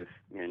into it with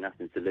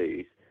nothing to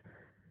lose.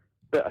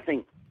 But I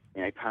think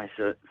Palace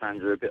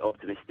fans are a bit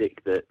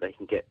optimistic that they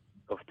can get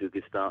off to a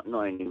good start.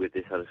 Not only with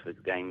this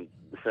Huddersfield game,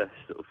 the first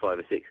sort of 5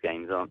 or 6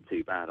 games aren't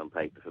too bad on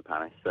paper for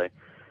Palace. So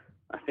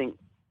I think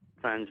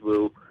fans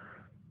will,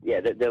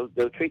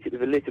 they'll treat it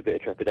with a little bit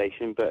of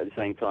trepidation, but at the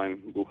same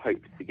time, will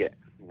hope to get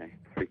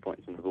 3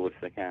 points on the board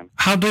if they can.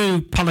 How do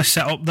Palace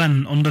set up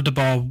then under the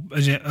ball?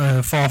 Is it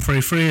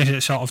 4-3-3? Is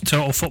it sort of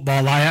total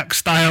football Ajax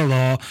style,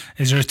 or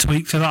is there a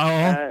tweak to that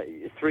at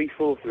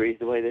all? 3-4-3 is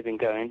the way they've been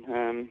going.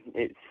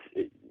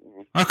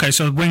 Okay,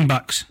 so wing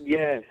backs.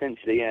 Yeah,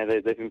 essentially, yeah.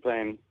 They've been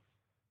playing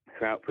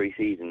throughout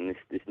pre-season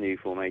this new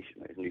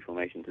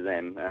formation to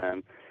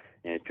them.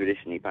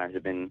 Traditionally, Palace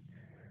have been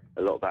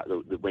a lot about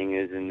the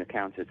wingers and the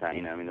counter-attack.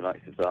 The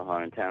likes of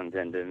Zaha and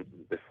Townsend, and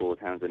before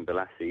Townsend,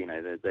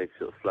 Balassi. They've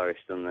sort of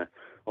flourished on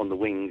the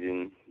wings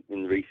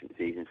in the recent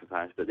seasons for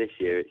Palace. But this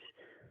year, it's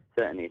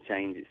certainly a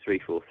change.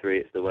 It's 3-4-3.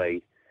 It's the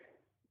way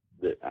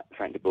that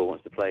Frank de Boer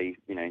wants to play.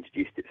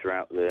 Introduced it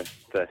throughout the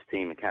first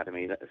team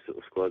academy, that sort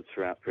of squads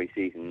throughout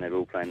pre-season. They're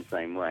all playing the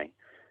same way,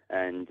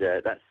 and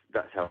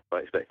that's how I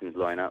expect them to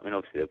line up. And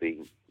obviously, they'll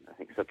be, I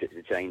think, subject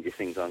to change if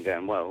things aren't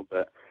going well.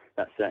 But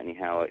that's certainly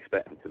how I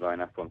expect them to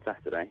line up on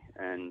Saturday.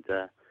 And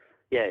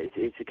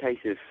it's a case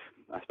of,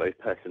 I suppose,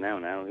 personnel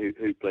now,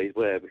 who plays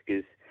where,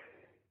 because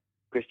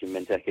Christian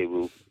Benteke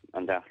will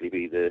undoubtedly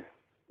be the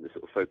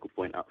sort of focal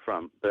point up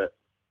front. But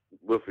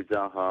Wilfred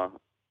Zaha,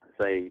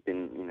 he's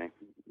been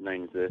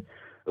known as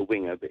a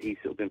winger, but he's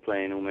sort of been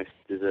playing almost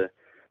as a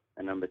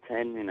number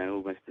 10,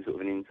 almost as sort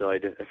of an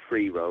inside, a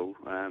free role,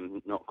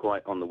 not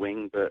quite on the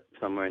wing, but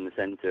somewhere in the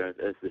centre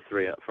as the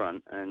 3 up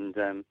front.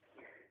 And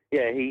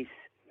he's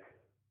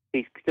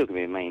still going to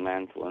be a main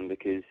man for them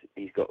because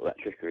he's got that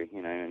trickery,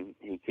 and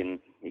he can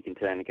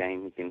turn a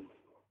game, he can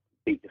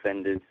beat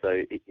defenders,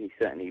 so he's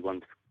certainly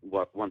one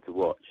to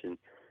watch and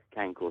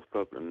can cause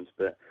problems.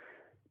 But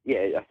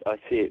yeah, I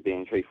see it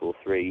being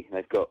 3-4-3.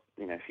 They've got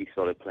a few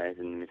solid players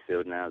in the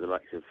midfield now, the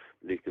likes of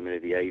Luka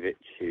Milivojevic,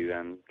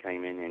 who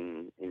came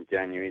in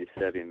January,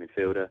 the Serbian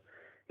midfielder.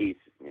 He's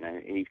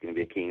going to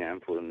be a key man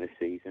for them this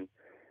season,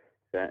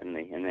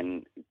 certainly. And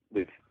then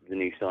with the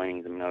new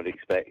signings, I would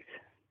expect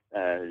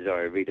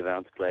Zorio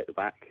Riedewald to play at the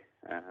back,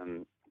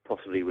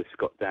 possibly with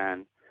Scott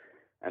Dan,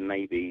 and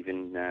maybe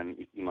even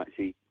you might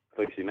see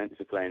Fosu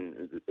Mensah playing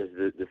as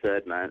the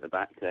third man at the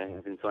back.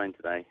 Have been signed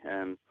today.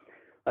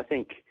 I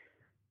think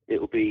it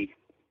will be,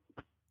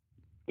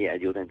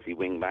 you'll then see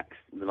wing backs,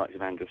 the likes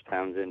of Andros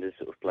Townsend has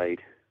sort of played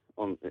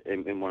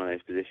in one of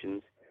those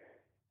positions.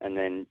 And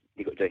then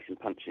you've got Jason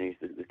Punchin,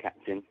 who's the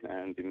captain,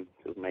 been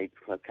sort of made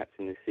club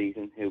captain this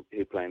season.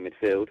 He'll play in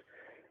midfield.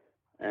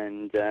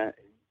 And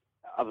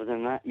other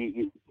than that,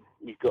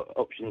 you've got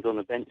options on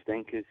the bench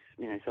then, because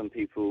some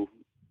people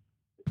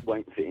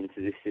won't fit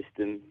into this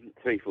system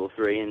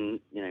 3-4-3, and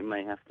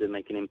may have to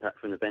make an impact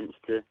from the bench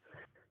to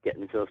get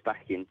themselves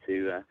back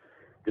into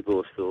De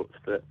Boer's thoughts.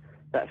 But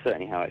that's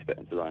certainly how I expect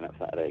them to line up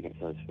Saturday against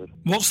Huddersfield.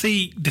 What's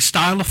the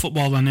style of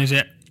football then? Is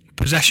it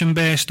possession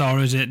based,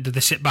 or do they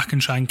sit back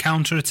and try and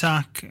counter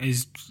attack?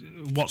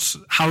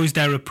 How is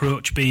their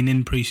approach been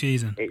in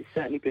pre-season? It's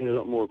certainly been a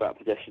lot more about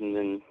possession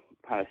than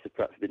Palace have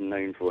perhaps been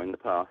known for in the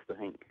past. I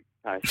think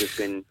Palace have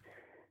been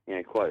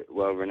quite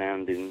well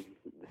renowned in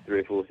the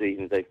 3 or 4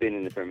 seasons they've been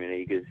in the Premier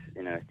League as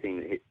a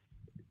team that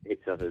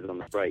hits others on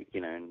the break,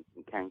 and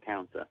can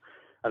counter.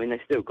 I mean, they've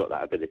still got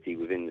that ability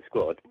within the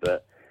squad,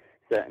 but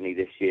certainly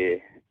this year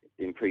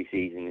in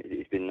pre-season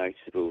it's been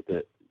noticeable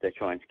that they're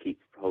trying to keep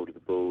hold of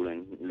the ball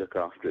and look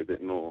after it a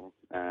bit more.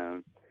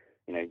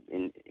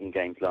 In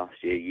games last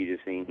year, you'd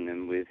have seen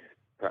them with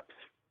perhaps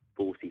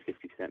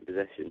 40-50%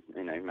 possession,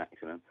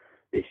 maximum.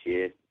 This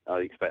year, I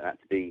would expect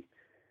that to be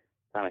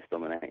Palace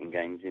dominating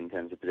games in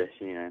terms of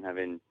possession, and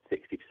having 60%,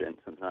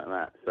 something like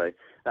that. So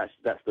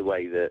that's the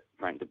way that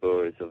Frank de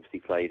Boer has obviously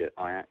played at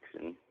Ajax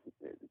and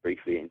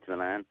briefly Inter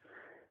Milan.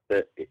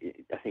 But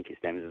I think it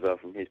stems as well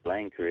from his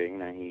playing career.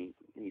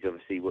 He's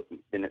obviously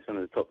been at some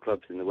of the top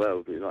clubs in the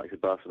world, like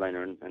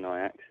Barcelona and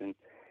Ajax, and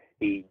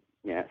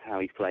that's how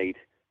he's played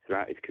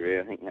throughout his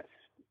career. I think that's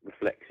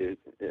reflected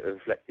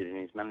in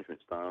his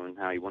management style and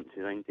how he wants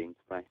his own team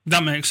to play.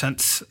 That makes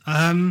sense.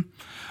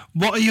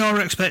 What are your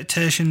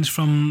expectations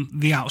from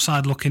the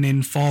outside looking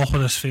in for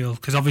Huddersfield?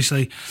 Because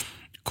obviously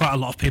quite a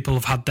lot of people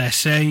have had their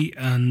say,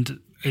 and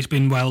it's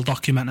been well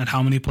documented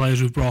how many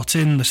players we've brought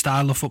in, the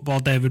style of football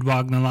David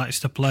Wagner likes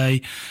to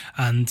play,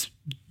 and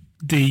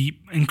the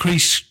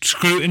increased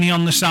scrutiny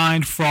on the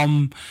side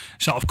from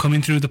sort of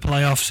coming through the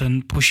playoffs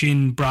and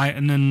pushing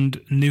Brighton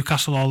and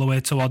Newcastle all the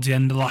way towards the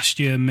end of last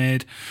year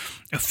made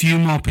a few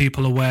more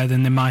people aware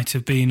than they might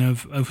have been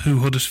of who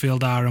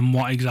Huddersfield are and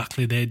what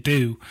exactly they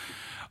do.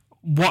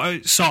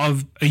 What sort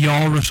of are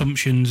your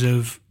assumptions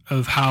of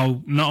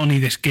how not only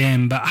this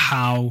game but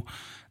how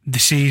the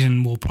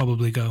season will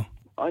probably go?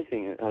 I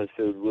think that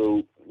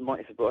Huddersfield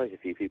might surprise a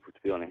few people,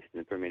 to be honest, in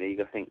the Premier League.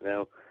 I think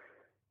they'll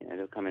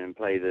come in and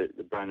play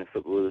the brand of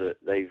football that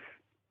they've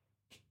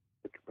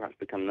perhaps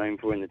become known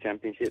for in the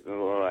Championship.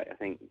 All right, I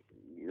think,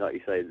 like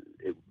you say,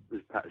 it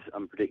was perhaps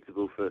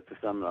unpredictable for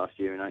some last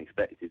year and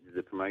unexpected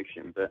the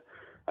promotion. But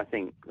I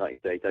think, like you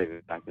say,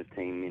 David Wagner's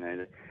team,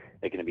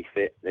 they're going to be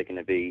fit. They're going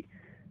to be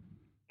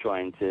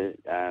trying to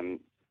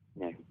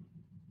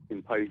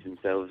impose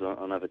themselves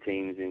on other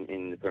teams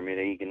in the Premier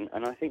League, and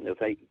I think they'll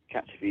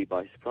catch a few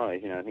by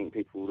surprise. I think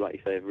people, like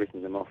you say, have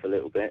written them off a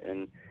little bit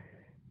and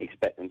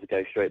expect them to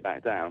go straight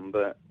back down,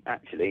 but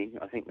actually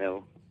I think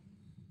they'll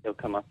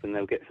come up and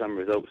they'll get some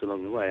results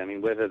along the way. I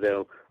mean,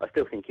 I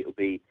still think it'll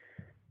be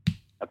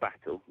a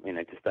battle,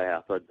 to stay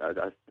up.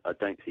 I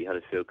don't see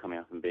Huddersfield coming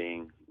up and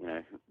being,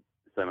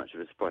 so much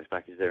of a surprise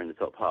package there in the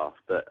top half,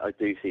 but I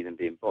do see them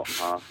being bottom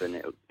half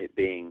and it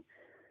being,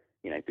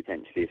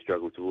 potentially a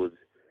struggle towards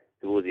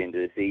the end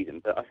of the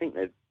season. But I think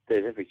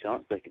there's every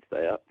chance they could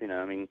stay up.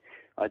 I mean,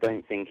 I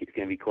don't think it's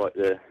going to be quite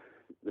the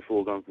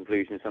foregone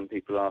conclusion some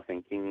people are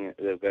thinking.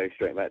 They'll go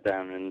straight back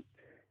down and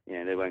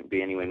they won't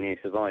be anywhere near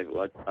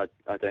survival.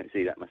 I don't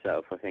see that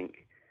myself. I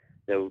think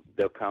they'll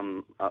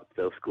come up,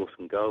 they'll score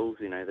some goals.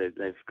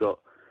 They've got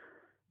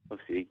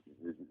obviously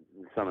the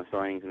summer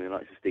signings and the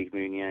likes of Steve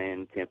Mounier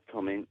and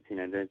Tom Ince.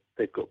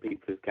 They've got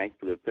people who are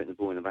capable of putting the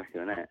ball in the back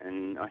of the net,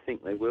 and I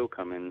think they will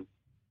come and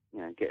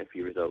get a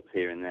few results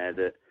here and there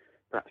that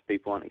perhaps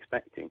people aren't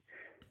expecting.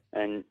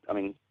 And I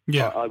mean,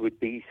 I would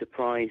be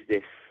surprised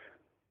if,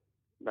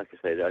 like I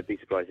said, I'd be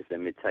surprised if they're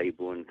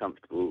mid-table and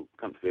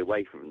comfortably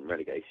away from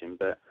relegation.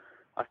 But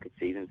I could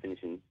see them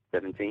finishing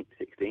 17th,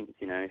 16th.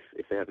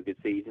 If they have a good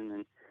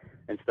season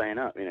and staying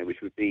up.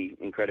 Which would be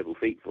an incredible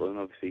feat for them.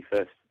 Obviously,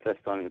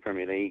 first time in the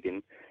Premier League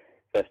and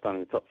first time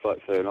in the top flight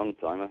for a long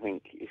time. I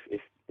think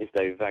if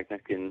David Wagner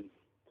can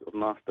sort of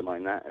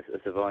mastermind that as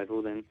a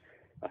survival, then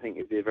I think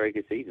it'd be a very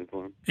good season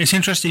for him. It's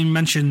interesting you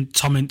mentioned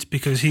Tom Ince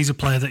because he's a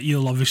player that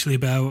you'll obviously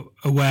be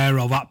aware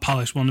of at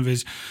Palace, one of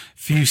his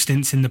few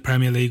stints in the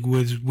Premier League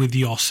with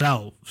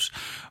yourselves.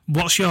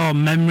 What's your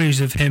memories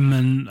of him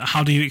and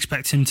how do you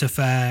expect him to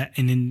fare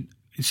in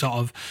He's sort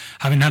of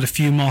having had a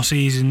few more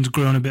seasons,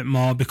 grown a bit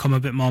more, become a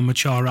bit more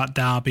mature at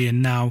Derby,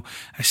 and now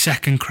a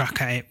second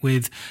crack at it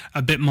with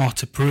a bit more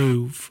to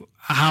prove.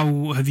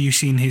 How have you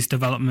seen his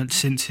development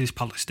since his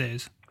Palace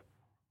days?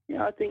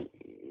 Yeah, I think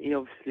he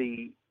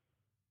obviously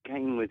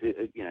came with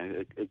a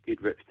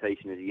good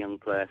reputation as a young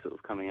player, sort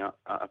of coming up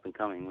and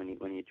coming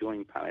when you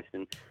joined Palace,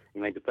 and he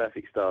made the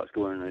perfect start,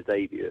 scoring on his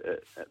debut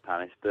at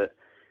Palace, but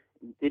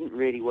didn't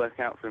really work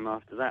out for him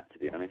after that. To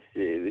be honest,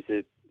 it was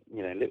a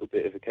little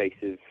bit of a case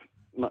of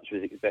much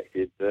was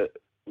expected, but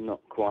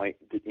not quite.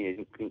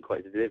 Didn't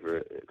quite deliver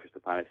at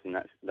Crystal Palace in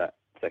that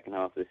second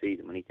half of the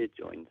season when he did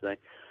join. So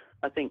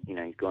I think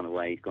he's gone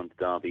away, he's gone to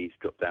Derby, he's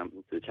dropped down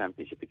to the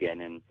Championship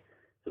again, and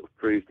sort of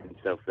proved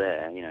himself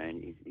there,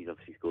 and he's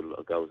obviously scored a lot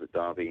of goals at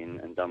Derby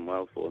and done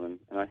well for them.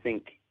 And I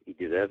think he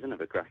deserves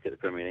another crack at the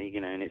Premier League,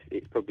 and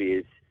it probably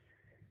is.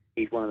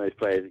 He's one of those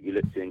players that you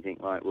look to and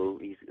think, right, well,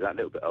 he's that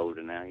little bit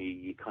older now.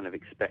 You kind of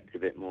expect a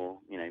bit more,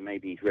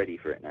 maybe he's ready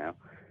for it now.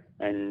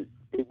 And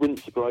it wouldn't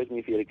surprise me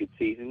if he had a good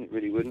season. It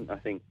really wouldn't. I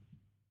think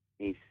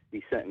he's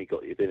certainly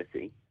got the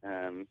ability.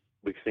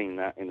 We've seen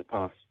that in the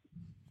past,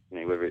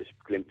 whether it's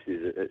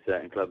glimpses at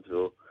certain clubs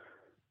or a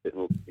bit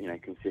more,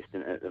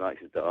 consistent at the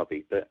likes of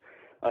Derby. But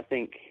I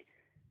think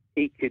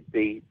he could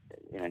be,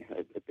 a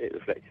bit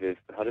reflective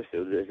of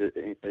Huddersfield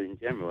in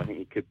general. I think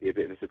he could be a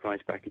bit of a surprise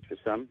package for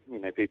some.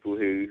 People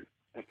who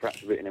have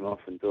perhaps written him off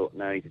and thought,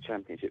 no, he's a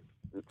Championship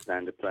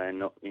standard player,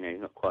 not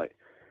quite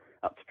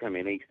up to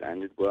Premier League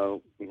standard.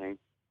 Well,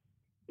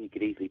 he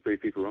could easily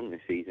prove people wrong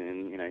this season.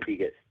 And if he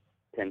gets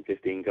 10,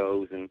 15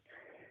 goals and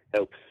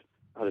helps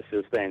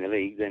Huddersfield stay in the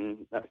league,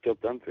 then that's job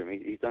done for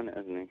him. He's done it,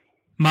 hasn't he?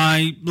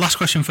 My last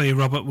question for you,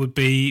 Robert, would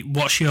be: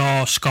 what's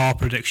your score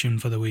prediction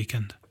for the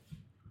weekend?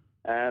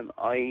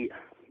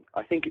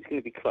 I think it's going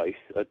to be close.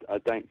 I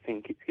don't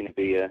think it's going to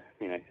be a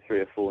 3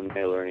 or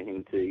 4-0 or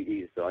anything to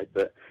either side,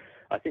 but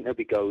I think there'll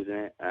be goals in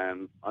it.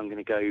 I'm going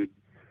to go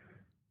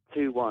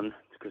 2-1 to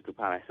Crystal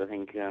Palace. I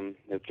think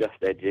they'll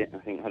just edge it. I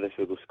think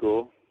Huddersfield will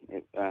score,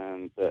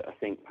 but I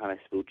think Palace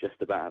will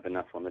just about have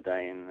enough on the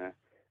day, and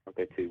I'll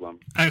go 2-1.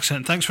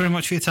 Excellent. Thanks very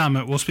much for your time,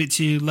 mate. We'll speak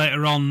to you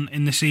later on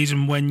in the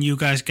season when you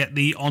guys get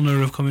the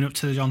honour of coming up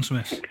to the John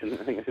Smith.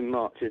 Excellent. I think it's in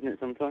March, isn't it,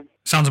 sometime?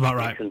 Sounds about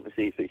right. Excellent. We'll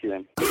see you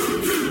then.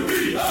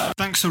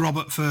 Thanks to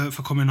Robert for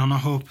coming on. I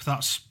hope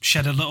that's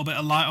shed a little bit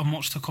of light on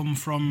what's to come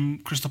from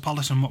Crystal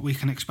Palace and what we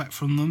can expect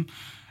from them.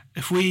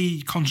 If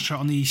we concentrate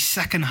on the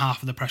second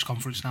half of the press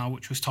conference now,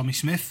 which was Tommy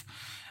Smith,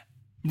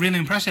 really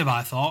impressive,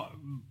 I thought.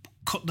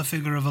 Cut the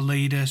figure of a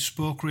leader,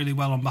 spoke really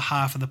well on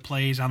behalf of the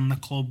players and the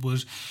club,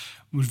 was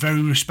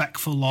very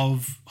respectful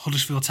of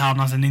Huddersfield Town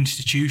as an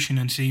institution,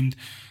 and seemed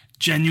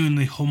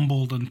genuinely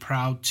humbled and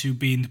proud to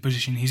be in the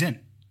position he's in.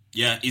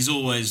 Yeah, he's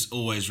always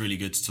really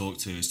good to talk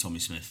to, is Tommy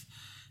Smith.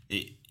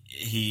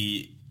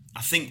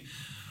 I think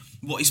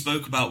what he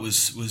spoke about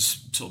was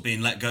sort of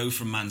being let go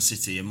from Man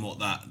City and what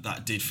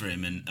that did for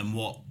him, and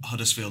what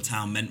Huddersfield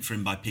Town meant for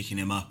him by picking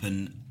him up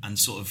and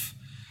sort of,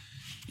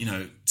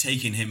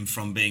 taking him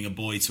from being a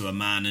boy to a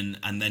man,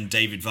 and then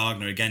David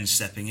Wagner again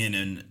stepping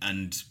in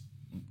and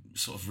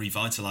sort of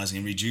revitalising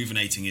and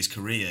rejuvenating his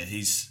career.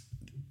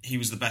 He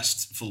was the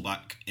best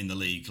fullback in the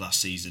league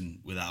last season,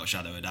 without a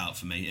shadow of a doubt,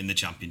 for me, in the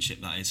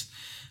Championship, that is.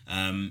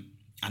 And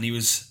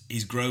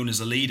he's grown as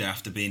a leader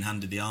after being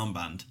handed the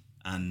armband,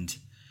 and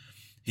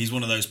he's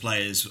one of those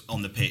players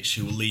on the pitch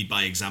who will lead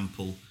by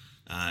example.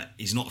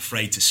 He's not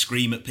afraid to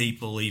scream at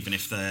people, even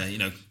if they're,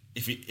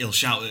 he'll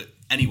shout at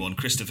anyone.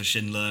 Christopher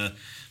Schindler,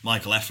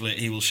 Michael Efflett,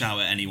 he will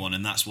shout at anyone,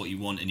 and that's what you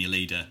want in your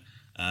leader.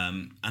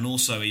 And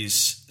also,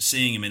 he's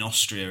seeing him in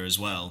Austria as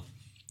well.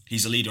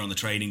 He's a leader on the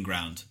training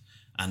ground,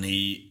 and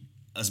he,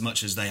 as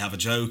much as they have a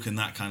joke and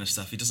that kind of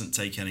stuff, he doesn't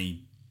take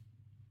anything.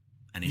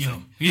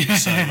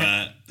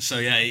 Yeah.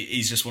 So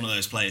he's just one of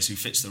those players who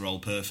fits the role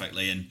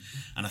perfectly, and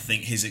I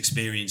think his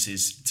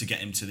experiences to get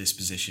him to this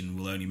position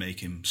will only make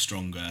him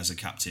stronger as a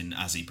captain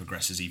as he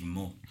progresses even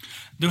more.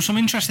 There were some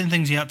interesting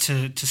things he had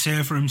to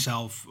say for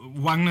himself.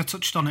 Wagner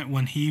touched on it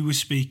when he was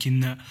speaking,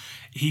 that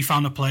he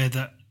found a player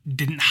that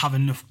didn't have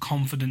enough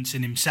confidence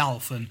in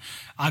himself, and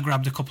I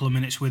grabbed a couple of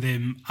minutes with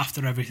him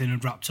after everything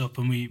had wrapped up,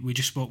 and we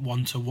just spoke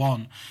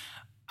one-to-one,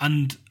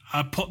 and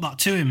I put that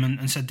to him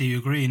and said, do you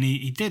agree? And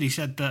he did. He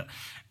said that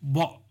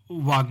what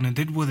Wagner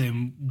did with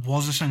him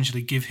was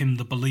essentially give him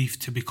the belief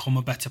to become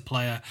a better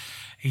player.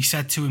 He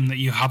said to him that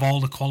you have all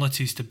the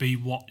qualities to be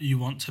what you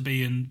want to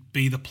be and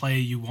be the player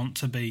you want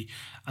to be,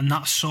 and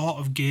that sort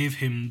of gave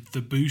him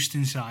the boost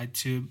inside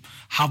to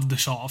have the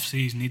sort of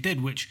season he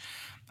did, which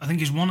I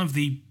think is one of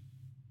the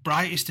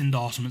brightest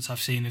endorsements I've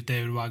seen of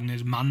David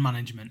Wagner's man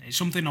management. It's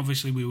something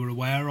obviously we were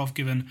aware of,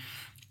 given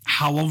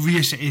how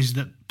obvious it is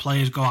that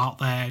players go out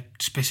there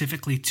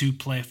specifically to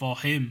play for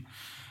him,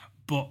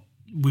 but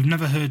we've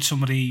never heard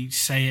somebody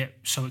say it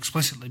so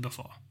explicitly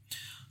before.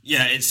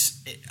 Yeah,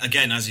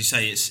 again, as you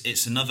say,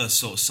 it's another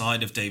sort of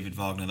side of David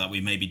Wagner that we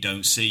maybe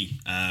don't see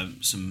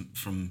some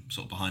from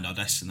sort of behind our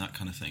desks and that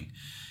kind of thing.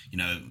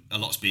 A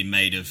lot's been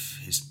made of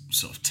his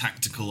sort of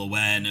tactical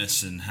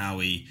awareness and how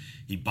he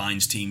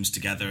binds teams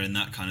together and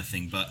that kind of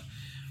thing. But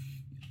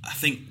I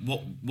think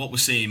what we're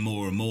seeing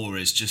more and more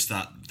is just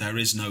that there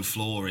is no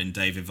flaw in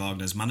David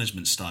Wagner's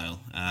management style.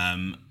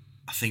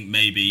 I think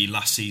maybe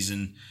last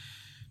season,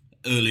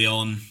 early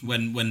on,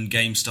 when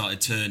games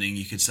started turning,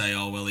 you could say,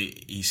 oh, well,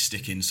 he's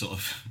sticking sort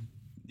of,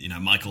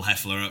 Michael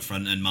Heffler up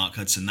front and Mark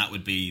Hudson, that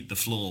would be the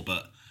flaw,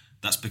 but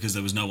that's because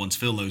there was no one to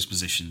fill those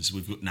positions.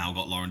 We've now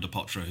got Lauren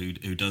DePotra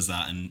who does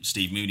that, and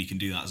Steve Mooney can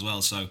do that as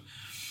well. So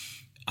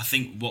I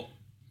think what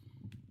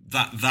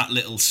that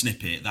little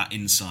snippet, that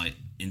insight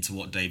into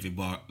what David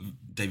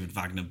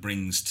Wagner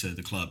brings to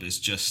the club is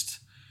just,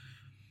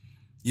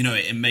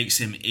 it makes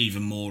him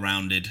even more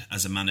rounded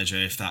as a manager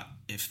if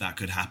that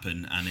could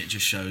happen, and it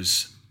just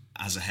shows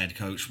as a head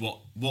coach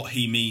what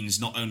he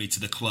means not only to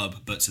the club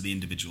but to the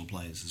individual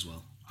players as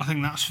well. I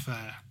think that's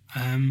fair.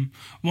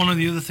 One of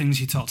the other things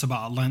he talked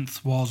about at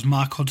length was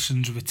Mark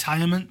Hudson's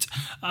retirement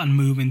and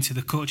moving to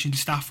the coaching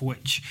staff,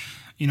 which,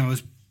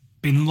 has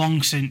been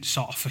long since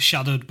sort of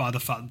foreshadowed by the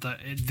fact that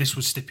this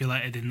was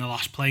stipulated in the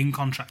last playing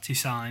contract he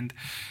signed.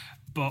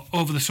 But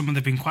over the summer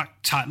they've been quite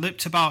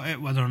tight-lipped about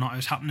it, whether or not it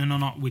was happening or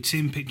not. We'd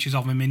seen pictures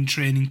of him in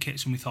training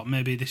kits and we thought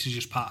maybe this is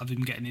just part of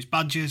him getting his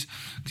badges,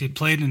 because he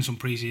played in some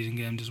pre-season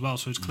games as well,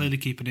 so he's clearly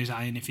keeping his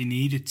eye in if he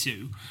needed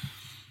to.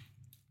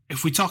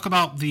 If we talk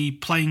about the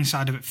playing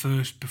side of it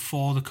first,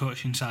 before the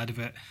coaching side of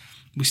it,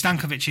 with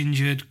Stankovic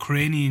injured,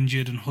 Craney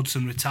injured and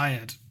Hudson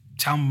retired,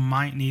 Town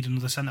might need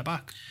another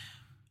centre-back.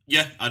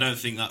 Yeah, I don't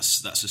think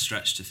that's a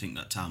stretch to think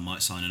that Town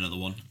might sign another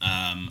one.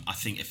 I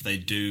think if they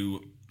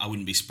do, I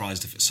wouldn't be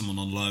surprised if it's someone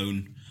on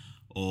loan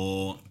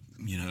or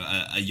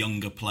a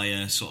younger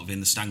player sort of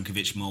in the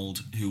Stankovic mould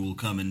who will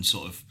come and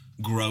sort of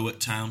grow at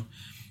Town.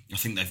 I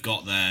think they've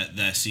got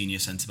their senior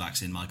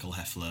centre-backs in Michael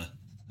Heffler,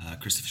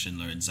 Christopher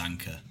Schindler and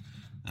Zanka.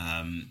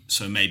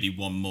 So maybe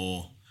one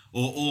more,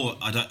 or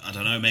I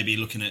don't know, maybe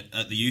looking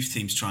at the youth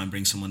teams, try and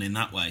bring someone in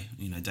that way.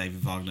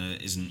 David Wagner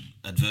isn't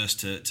adverse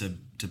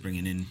to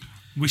bringing in.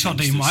 We saw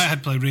Dean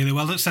Whitehead play really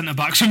well at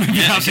centre-back, so maybe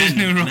that's his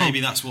new role. Maybe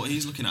that's what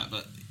he's looking at.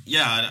 But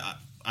yeah,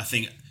 I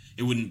think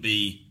it wouldn't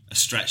be a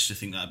stretch to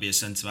think that'd be a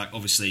centre-back.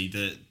 Obviously,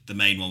 the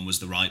main one was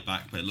the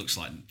right-back, but it looks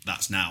like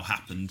that's now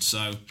happened.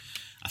 So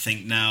I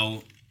think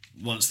now,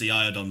 once the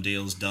Iodom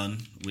deal's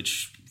done,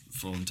 which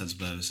for all intents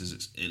and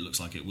purposes it looks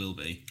like it will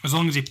be. As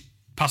long as he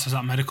passes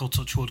that medical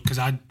touchwood, because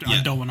I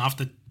don't want to have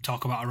to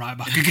talk about a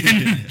right-back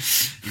again.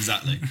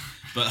 Exactly.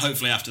 But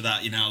hopefully after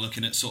that, you're now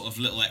looking at sort of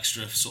little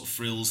extra sort of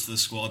frills to the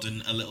squad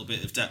and a little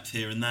bit of depth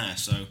here and there.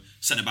 So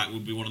centre-back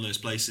would be one of those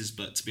places,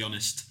 but to be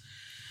honest,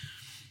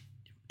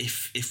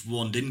 if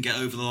one didn't get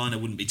over the line, I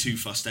wouldn't be too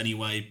fussed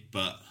anyway,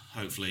 but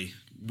hopefully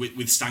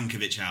with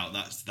Stankovic out,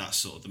 that's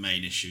sort of the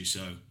main issue,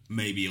 so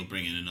maybe he'll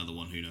bring in another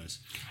one, who knows.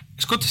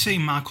 It's good to see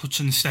Mark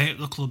Hudson stay at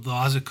the club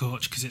though as a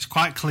coach, because it's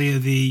quite clear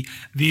the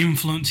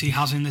influence he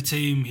has in the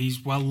team.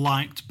 He's well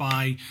liked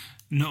by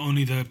not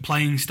only the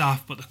playing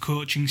staff but the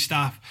coaching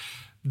staff.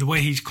 The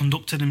way he's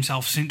conducted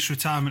himself since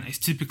retirement is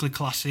typically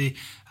classy,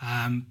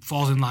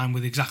 falls in line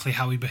with exactly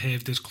how he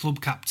behaved as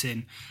club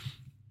captain.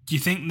 Do you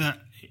think that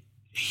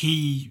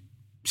he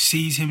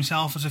sees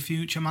himself as a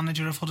future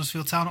manager of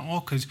Huddersfield Town at all?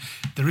 Because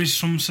there is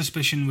some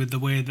suspicion with the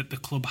way that the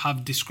club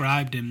have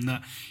described him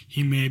that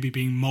he may be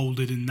being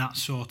moulded in that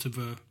sort of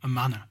a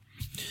manner.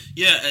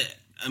 Yeah,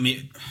 I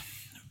mean,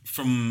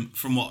 from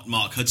what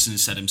Mark Hudson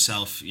has said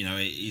himself,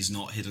 he's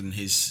not hidden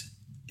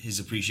his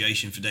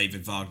appreciation for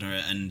David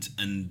Wagner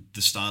and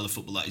the style of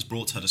football that he's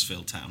brought to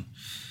Huddersfield Town.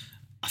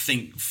 I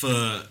think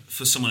for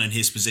someone in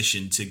his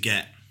position to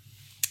get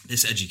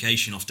this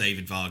education off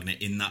David Wagner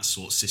in that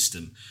sort of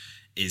system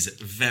is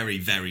very,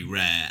 very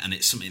rare, and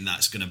it's something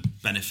that's going to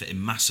benefit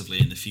him massively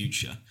in the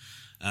future.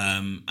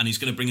 And he's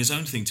going to bring his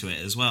own thing to it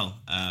as well.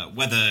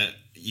 Whether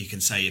you can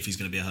say if he's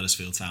going to be a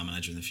Huddersfield Town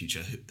manager in the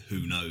future,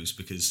 who knows?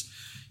 Because,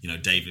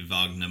 David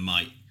Wagner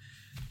might,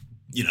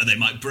 they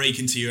might break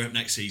into Europe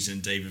next season.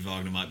 David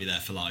Wagner might be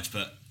there for life,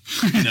 but,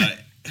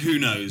 who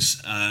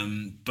knows?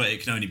 But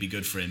it can only be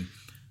good for him.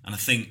 And I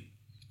think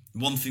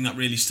one thing that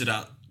really stood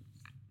out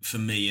for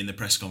me in the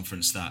press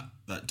conference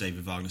that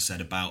David Wagner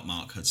said about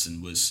Mark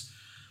Hudson was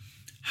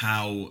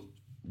how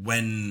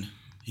when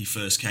he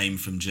first came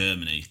from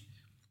Germany,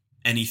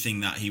 anything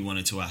that he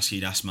wanted to ask,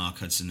 he'd ask Mark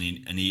Hudson,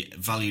 and he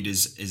valued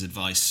his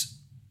advice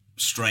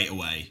straight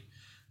away.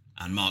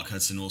 And Mark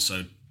Hudson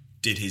also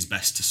did his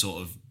best to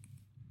sort of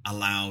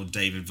allow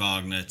David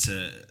Wagner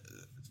to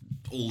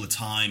all the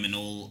time and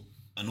all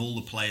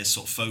the players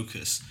sort of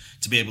focus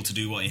to be able to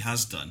do what he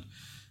has done.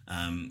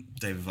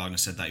 David Wagner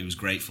said that he was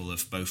grateful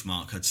of both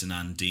Mark Hudson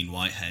and Dean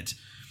Whitehead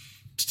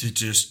to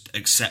just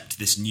accept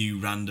this new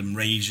random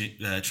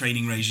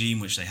training regime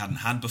which they hadn't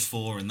had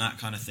before and that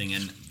kind of thing,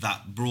 and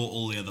that brought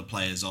all the other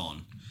players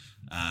on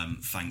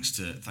thanks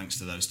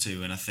to those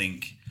two. And I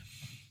think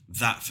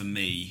that for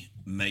me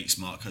makes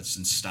Mark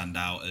Hudson stand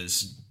out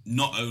as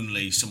not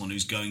only someone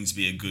who's going to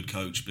be a good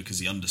coach because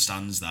he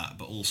understands that,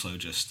 but also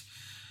just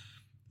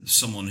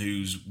someone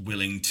who's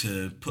willing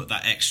to put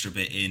that extra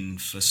bit in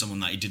for someone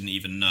that he didn't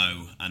even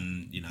know.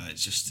 And it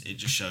just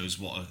shows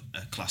what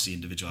a classy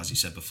individual, as you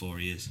said before,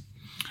 he is.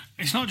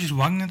 It's not just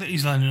Wagner that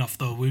he's learning off,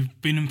 though.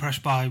 We've been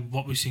impressed by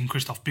what we've seen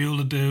Christoph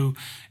Bühler do,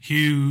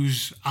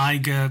 Hughes,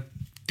 Eiger.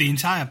 The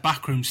entire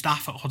backroom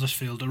staff at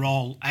Huddersfield are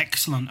all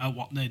excellent at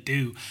what they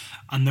do,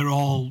 and they're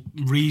all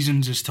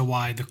reasons as to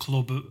why the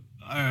club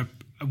are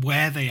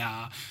where they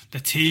are. The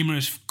team are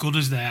as good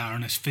as they are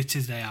and as fit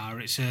as they are.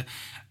 It's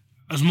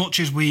as much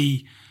as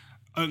we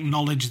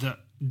acknowledge that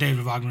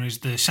David Wagner is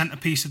the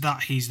centrepiece of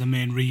that, he's the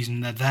main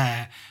reason they're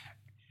there.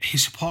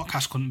 His support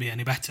cast couldn't be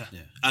any better. Yeah,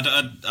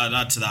 I'd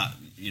add to that.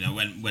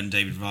 When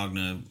David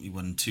Wagner, he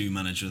won 2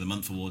 Manager of the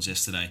Month awards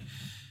yesterday.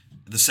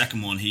 The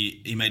second one,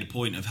 he made a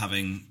point of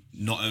having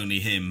not only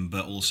him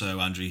but also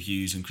Andrew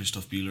Hughes and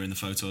Christoph Bühler in the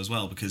photo as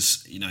well,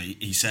 because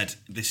he said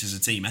this is a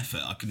team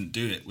effort. I couldn't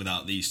do it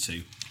without these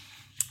two.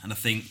 And I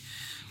think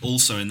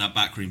also in that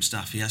backroom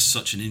staff, he has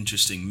such an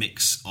interesting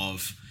mix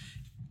of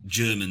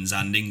Germans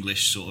and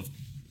English, sort of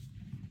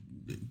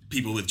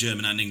people with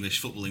German and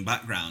English footballing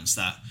backgrounds,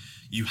 that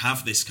you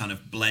have this kind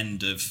of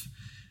blend of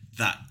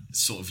that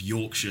sort of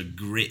Yorkshire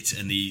grit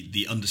and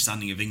the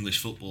understanding of English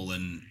football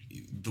and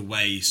the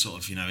way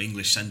sort of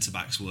English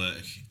centre-backs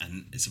work,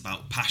 and it's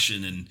about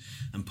passion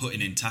and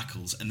putting in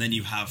tackles, and then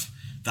you have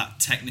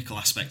that technical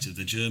aspect of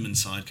the German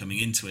side coming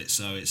into it.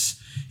 So it's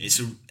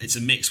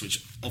a mix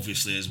which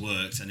obviously has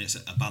worked, and it's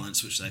a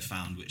balance which they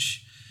found,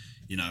 which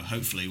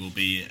hopefully will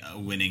be a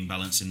winning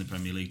balance in the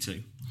Premier League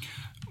too.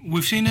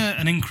 We've seen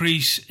an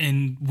increase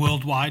in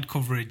worldwide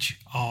coverage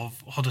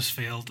of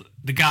Huddersfield.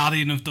 The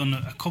Guardian have done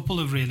a couple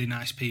of really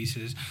nice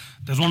pieces.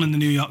 There's one in the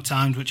New York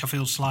Times, which I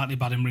feel slightly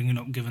bad in bringing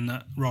up, given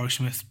that Rory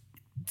Smith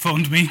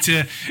phoned me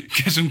to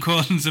get some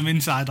quotes and some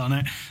insight on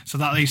it. So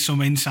that is some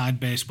inside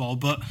baseball.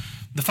 But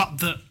the fact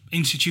that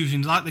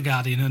institutions like the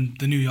Guardian and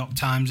the New York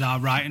Times are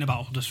writing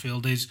about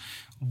Huddersfield is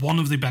one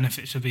of the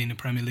benefits of being a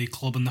Premier League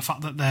club, and the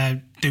fact that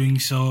they're doing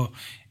so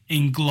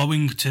in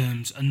glowing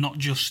terms and not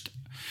just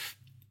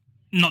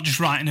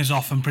writing us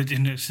off and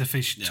predicting it's the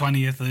fish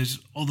 20th as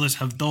others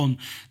have done.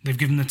 They've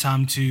given the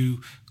time to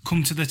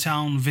come to the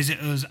town, visit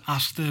us,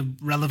 ask the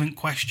relevant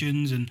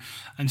questions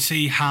and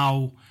see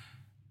how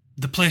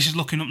the place is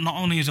looking up, not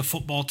only as a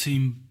football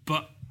team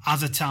but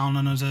as a town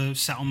and as a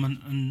settlement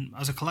and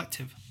as a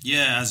collective.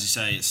 Yeah, as you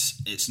say,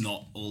 it's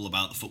not all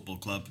about the football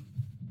club.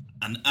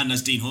 And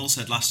as Dean Hall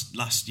said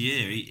last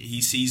year, he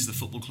sees the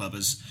football club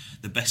as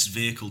the best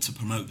vehicle to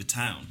promote the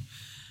town.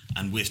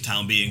 And with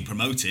town being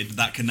promoted,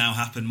 that can now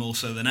happen more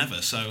so than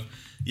ever. So,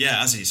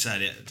 yeah, as he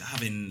said,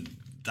 having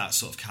that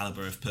sort of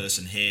calibre of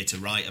person here to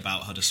write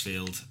about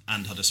Huddersfield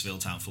and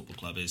Huddersfield Town Football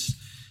Club is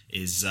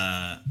it's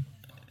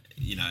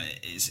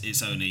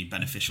only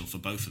beneficial for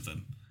both of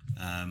them.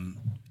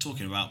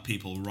 Talking about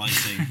people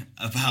writing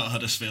about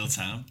Huddersfield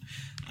Town,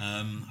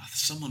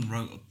 someone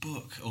wrote a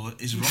book or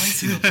is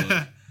writing a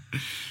book.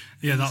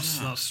 Yeah,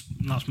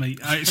 that's me.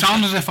 It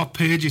sounds as if I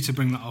paid you to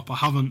bring that up. I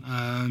haven't.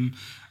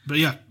 But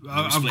yeah,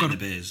 I've got the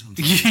beers.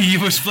 You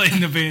were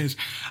splitting the beers.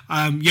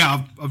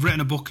 I've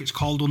written a book. It's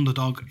called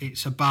Underdog.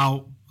 It's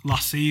about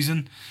last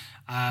season.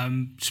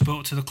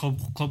 Spoke to the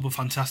club. Club were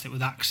fantastic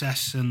with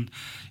access, and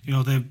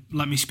they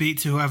let me speak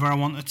to whoever I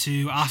wanted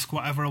to, ask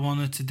whatever I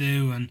wanted to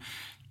do, and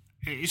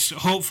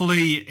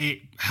hopefully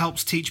it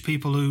helps teach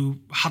people who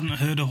hadn't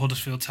heard of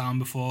Huddersfield Town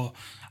before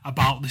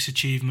about this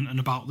achievement and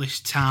about this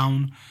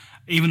town.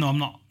 Even though I'm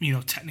not,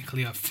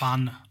 technically a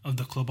fan of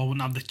the club, I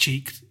wouldn't have the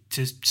cheek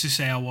to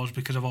say I was,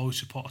 because I've always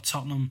supported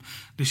Tottenham.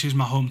 This is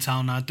my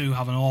hometown, and I do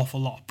have an awful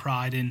lot of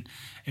pride in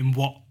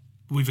what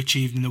we've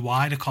achieved in the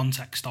wider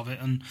context of it.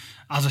 And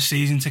as a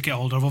season ticket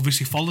holder, I've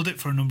obviously followed it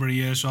for a number of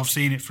years, so I've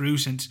seen it through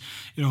since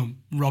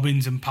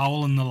Robbins and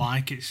Powell and the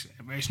like.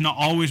 It's not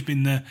always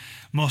been the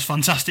most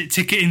fantastic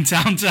ticket in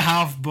town to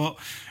have, but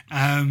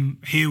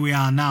here we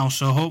are now.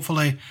 So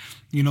hopefully,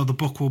 the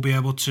book will be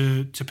able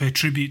to pay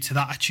tribute to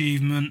that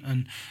achievement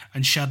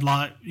and shed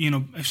light.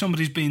 If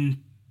somebody's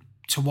been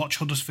to watch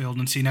Huddersfield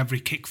and seen every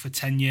kick for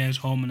 10 years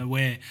home and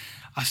away,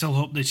 I still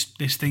hope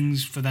there's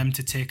things for them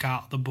to take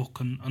out of the book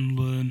and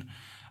learn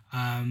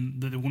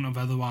that they wouldn't have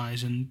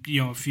otherwise. And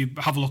if you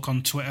have a look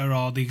on Twitter,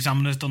 or the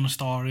Examiner's done a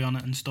story on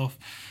it and stuff,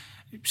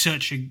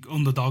 search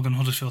Underdog and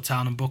Huddersfield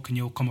Town and book and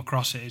you'll come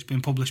across it. It's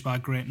been published by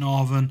Great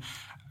Northern.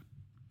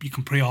 You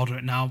can pre-order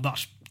it now.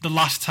 That's the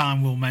last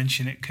time we'll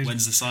mention it. Cause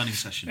when's the signing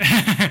session?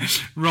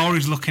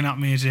 Rory's looking at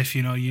me as if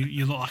you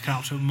look like an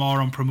absolute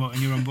moron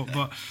promoting your own book,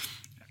 but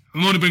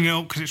I'm only bringing it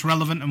up because it's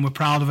relevant and we're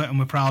proud of it, and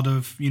we're proud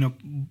of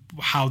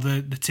how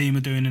the team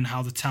are doing and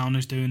how the town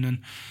is doing,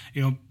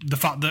 and the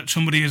fact that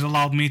somebody has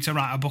allowed me to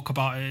write a book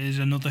about it is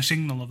another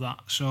signal of that.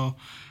 So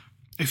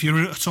if you're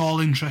at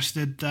all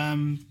interested,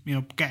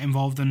 get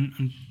involved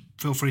and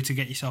feel free to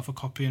get yourself a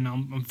copy, and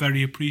I'm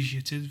very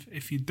appreciative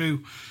if you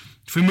do.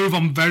 If we move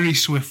on very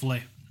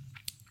swiftly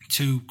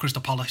to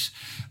Crystal Palace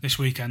this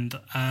weekend,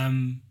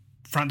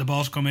 Frank de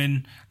Boer's come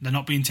in. They're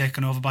not being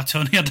taken over by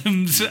Tony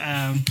Adams.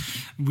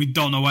 We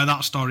don't know where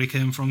that story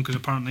came from, because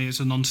apparently it's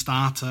a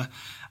non-starter.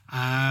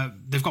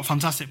 They've got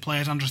fantastic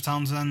players: Andros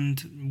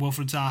Townsend,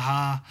 Wilfred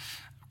Zaha,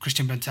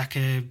 Christian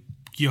Benteke,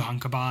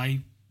 Johan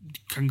Kabay.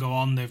 can go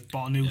on. They've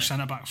bought a new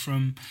centre back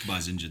from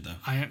Kabai's injured though.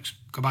 Ajax.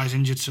 Kabai's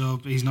injured, so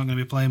he's not going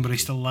to be playing, but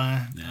he's still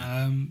there.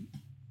 Yeah.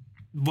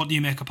 What do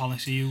you make of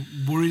Palace? Are you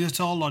worried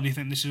at all, or do you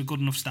think this is a good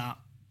enough start?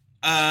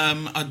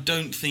 I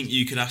don't think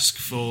you could ask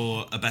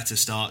for a better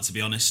start, to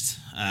be honest.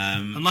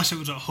 Unless it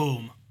was at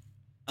home.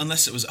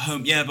 Unless it was at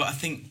home, yeah. But I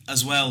think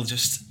as well,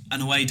 just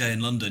an away day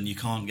in London, you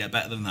can't get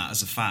better than that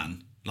as a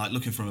fan. Like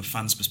looking from a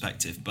fan's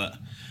perspective, but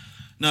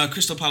no,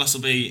 Crystal Palace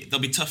they'll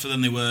be tougher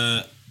than they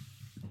were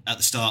at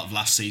the start of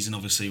last season.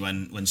 Obviously,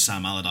 when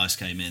Sam Allardyce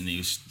came in, he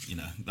was,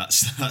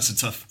 that's a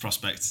tough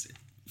prospect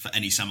for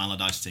any Sam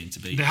Allardyce team to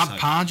beat. They had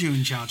Pardew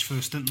in charge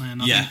first, didn't they?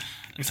 And I think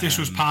if this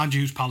was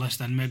Pardew's Palace,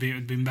 then maybe it would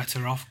have been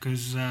better off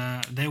because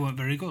they weren't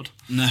very good.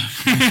 No,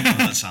 well,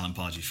 that's Alan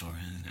Pardew for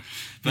it, isn't it?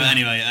 But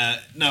anyway,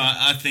 no,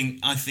 I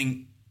think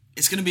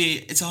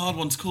it's a hard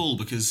one to call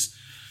because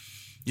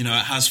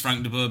has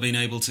Frank de Boer been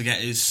able to get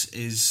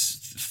his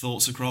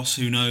thoughts across?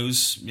 Who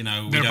knows?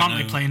 They're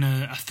apparently playing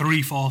a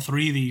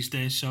 3-4-3 these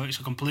days, so it's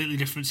a completely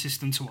different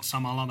system to what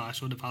Sam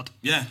Allardyce would have had.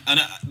 Yeah,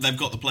 and they've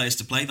got the players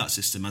to play that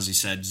system, as he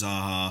said,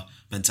 Zaha,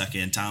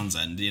 Benteke and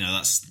Townsend.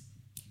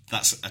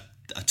 That's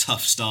a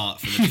tough start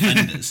for the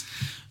defenders.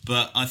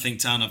 But I think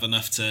Town have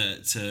enough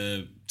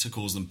to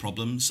cause them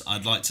problems.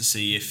 I'd like to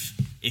see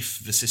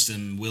if the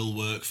system will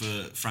work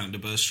for Frank de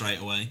Boer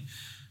straight away,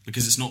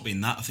 because it's not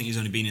been that. I think he's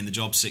only been in the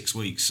job 6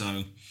 weeks,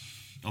 so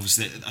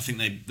obviously I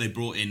think they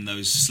brought in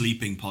those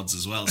sleeping pods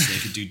as well, so they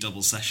could do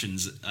double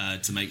sessions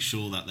to make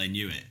sure that they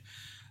knew it.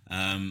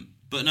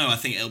 But no, I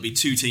think it'll be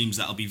two teams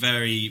that'll be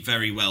very,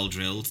 very well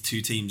drilled,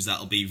 two teams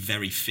that'll be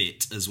very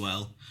fit as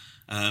well.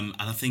 And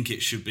I think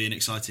it should be an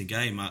exciting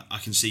game. I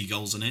can see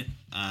goals in it.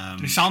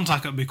 It sounds like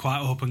it'll be quite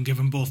open,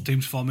 given both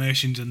teams'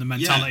 formations and the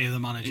mentality of the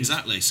managers.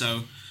 Exactly.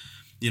 So,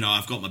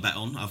 I've got my bet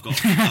on. I've got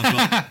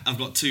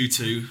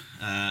 2-2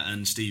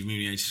 and Steve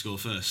Mounier to score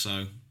first.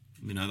 So,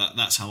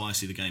 that's how I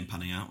see the game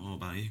panning out. What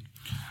about you?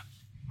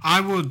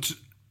 I would,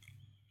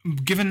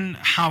 given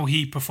how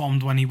he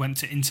performed when he went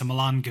to Inter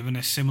Milan, given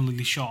a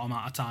similarly short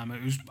amount of time,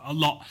 it was a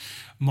lot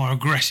more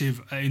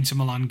aggressive at Inter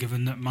Milan,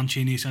 given that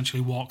Mancini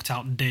essentially walked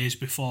out days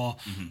before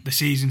the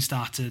season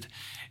started.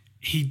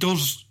 He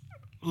does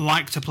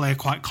like to play a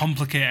quite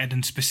complicated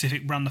and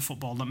specific brand of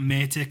football that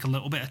may take a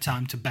little bit of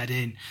time to bed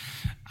in.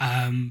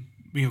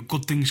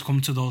 Good things come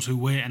to those who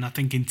wait, and I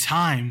think in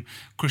time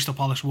Crystal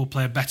Palace will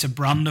play a better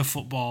brand of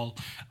football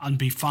and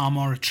be far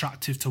more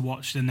attractive to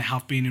watch than they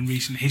have been in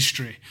recent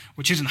history,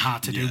 which isn't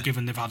hard to do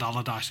given they've had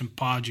Allardyce and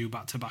Pardew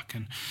back to back,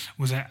 and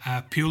was it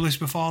Pulis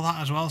before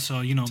that as well, so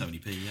Tony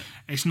P, yeah.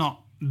 It's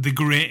not the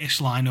greatest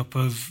lineup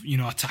of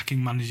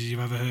attacking managers you've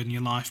ever heard in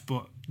your life,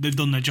 but they've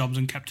done their jobs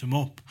and kept them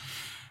up.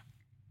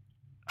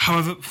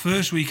 However,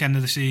 first weekend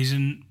of the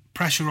season,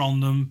 pressure on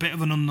them, bit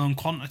of an unknown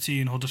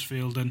quantity in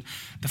Huddersfield, and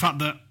the fact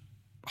that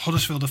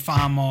Huddersfield are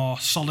far more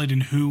solid in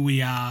who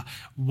we are,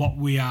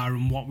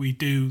 and what we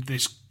do.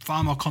 There's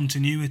far more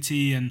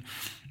continuity, and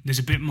there's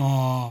a bit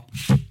more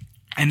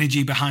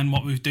energy behind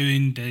what we're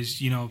doing.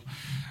 There's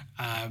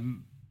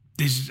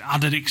there's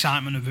added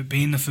excitement of it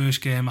being the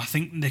first game. I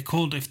think they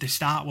could, if they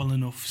start well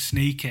enough,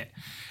 sneak it.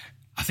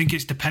 I think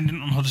it's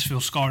dependent on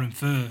Huddersfield scoring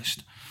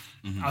first.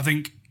 I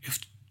think if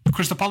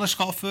Crystal Palace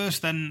score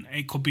first, then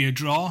it could be a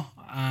draw.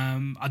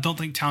 I don't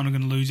think Town are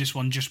going to lose this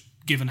one, just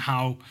given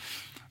how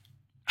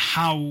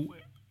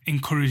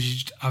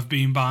encouraged I've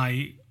been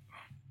by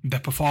their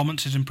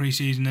performances in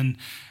pre-season and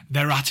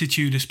their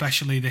attitude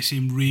especially. They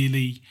seem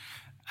really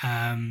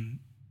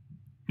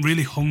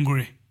really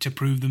hungry to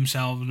prove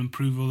themselves and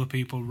prove other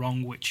people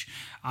wrong, which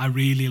I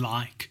really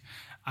like.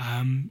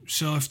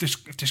 So if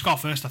they score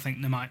first, I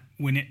think they might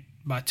win it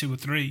by 2 or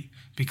 3,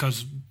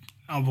 because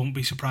I won't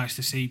be surprised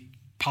to see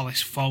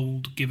Palace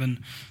fold,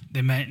 given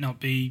they may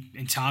not be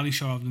entirely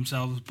sure of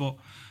themselves, but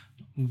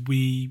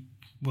we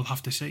will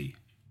have to see.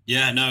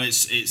 Yeah, no,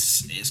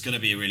 it's going to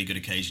be a really good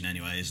occasion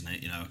anyway, isn't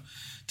it?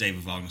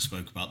 David Wagner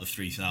spoke about the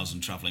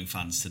 3,000 travelling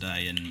fans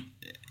today, and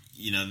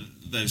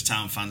those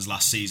Town fans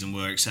last season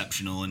were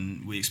exceptional,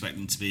 and we expect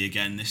them to be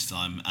again this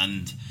time.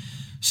 And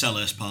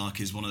Selhurst Park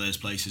is one of those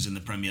places in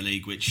the Premier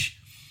League which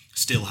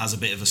still has a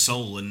bit of a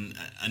soul, and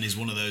is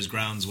one of those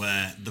grounds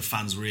where the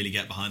fans really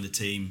get behind the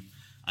team,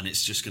 and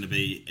it's going to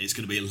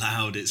be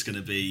loud, it's going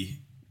to be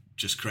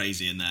just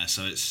crazy in there.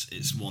 So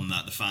it's one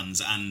that the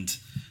fans and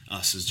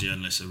us as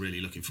journalists are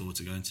really looking forward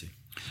to going to.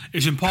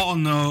 It's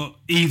important, though,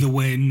 either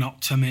way,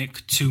 not to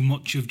make too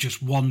much of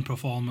just one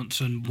performance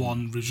and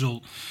one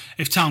result.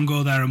 If Town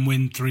go there and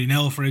win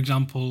 3-0, for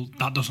example,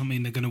 that doesn't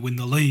mean they're going to win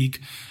the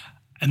league.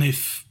 And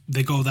if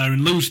they go there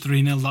and lose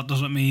 3-0, that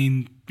doesn't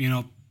mean,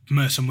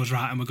 Merson was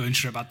right and we're going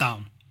straight back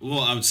down.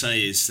 What I would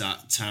say is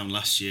that Town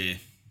last year,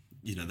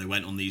 they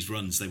went on these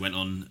runs. They went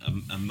on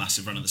a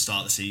massive run at the start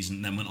of the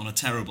season, then went on a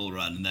terrible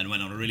run, and then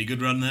went on a really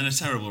good run, and then a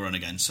terrible run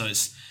again. So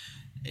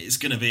it's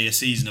going to be a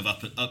season of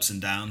ups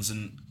and downs,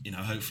 and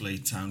hopefully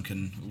Town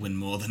can win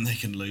more than they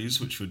can lose,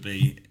 which would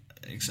be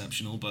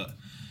exceptional. But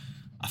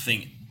I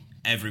think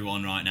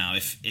everyone right now,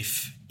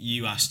 if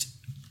you asked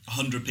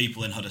 100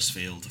 people in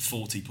Huddersfield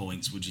 40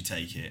 points, would you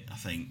take it? I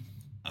think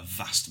a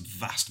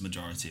vast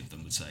majority of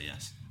them would say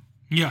yes.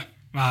 Yeah,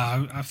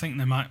 I think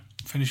they might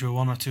finish with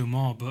one or two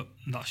more, but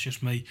that's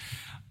just me.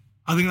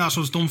 I think that's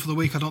what's done for the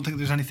week. I don't think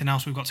there's anything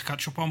else we've got to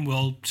catch up on.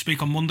 We'll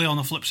speak on Monday on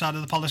the flip side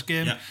of the Palace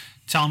game. Yeah.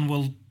 Town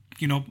will,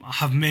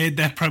 have made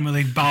their Premier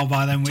League bow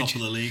by then. Top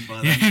of the league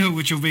by then.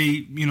 Which will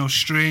be,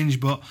 strange,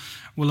 but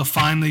we'll have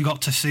finally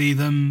got to see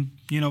them,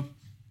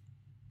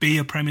 be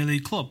a Premier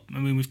League club. I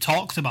mean, we've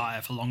talked about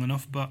it for long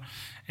enough, but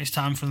it's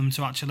time for them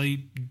to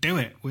actually do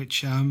it,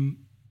 which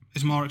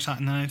is more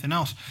exciting than anything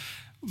else.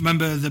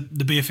 Remember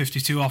the Beer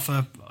 52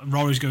 offer.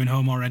 Rory's going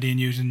home already and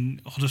using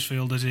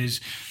Huddersfield as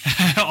his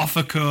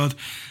offer code.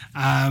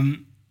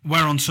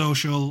 We're on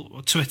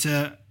social,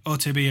 Twitter,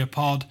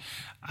 OTBeerPod.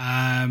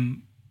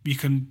 You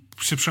can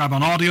subscribe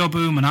on Audio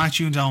Boom and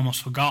iTunes. I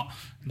almost forgot.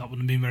 That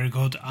wouldn't have been very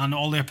good. And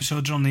all the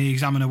episodes are on the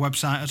Examiner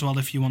website as well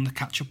if you want to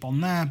catch up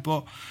on there.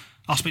 But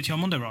I'll speak to you on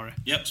Monday, Rory.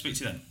 Yep, speak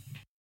to you then.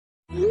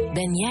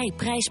 Ben jij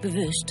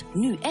prijsbewust?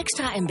 Nu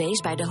extra MB's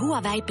bij de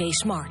Huawei P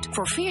Smart.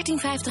 Voor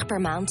 €14,50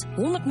 per maand,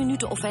 100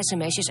 minuten of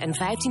sms'jes en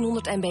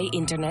 1500 MB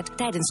internet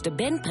tijdens de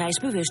Ben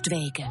Prijsbewust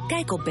weken.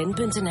 Kijk op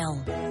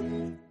ben.nl.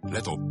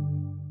 Let op.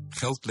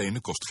 Geld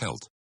lenen kost geld.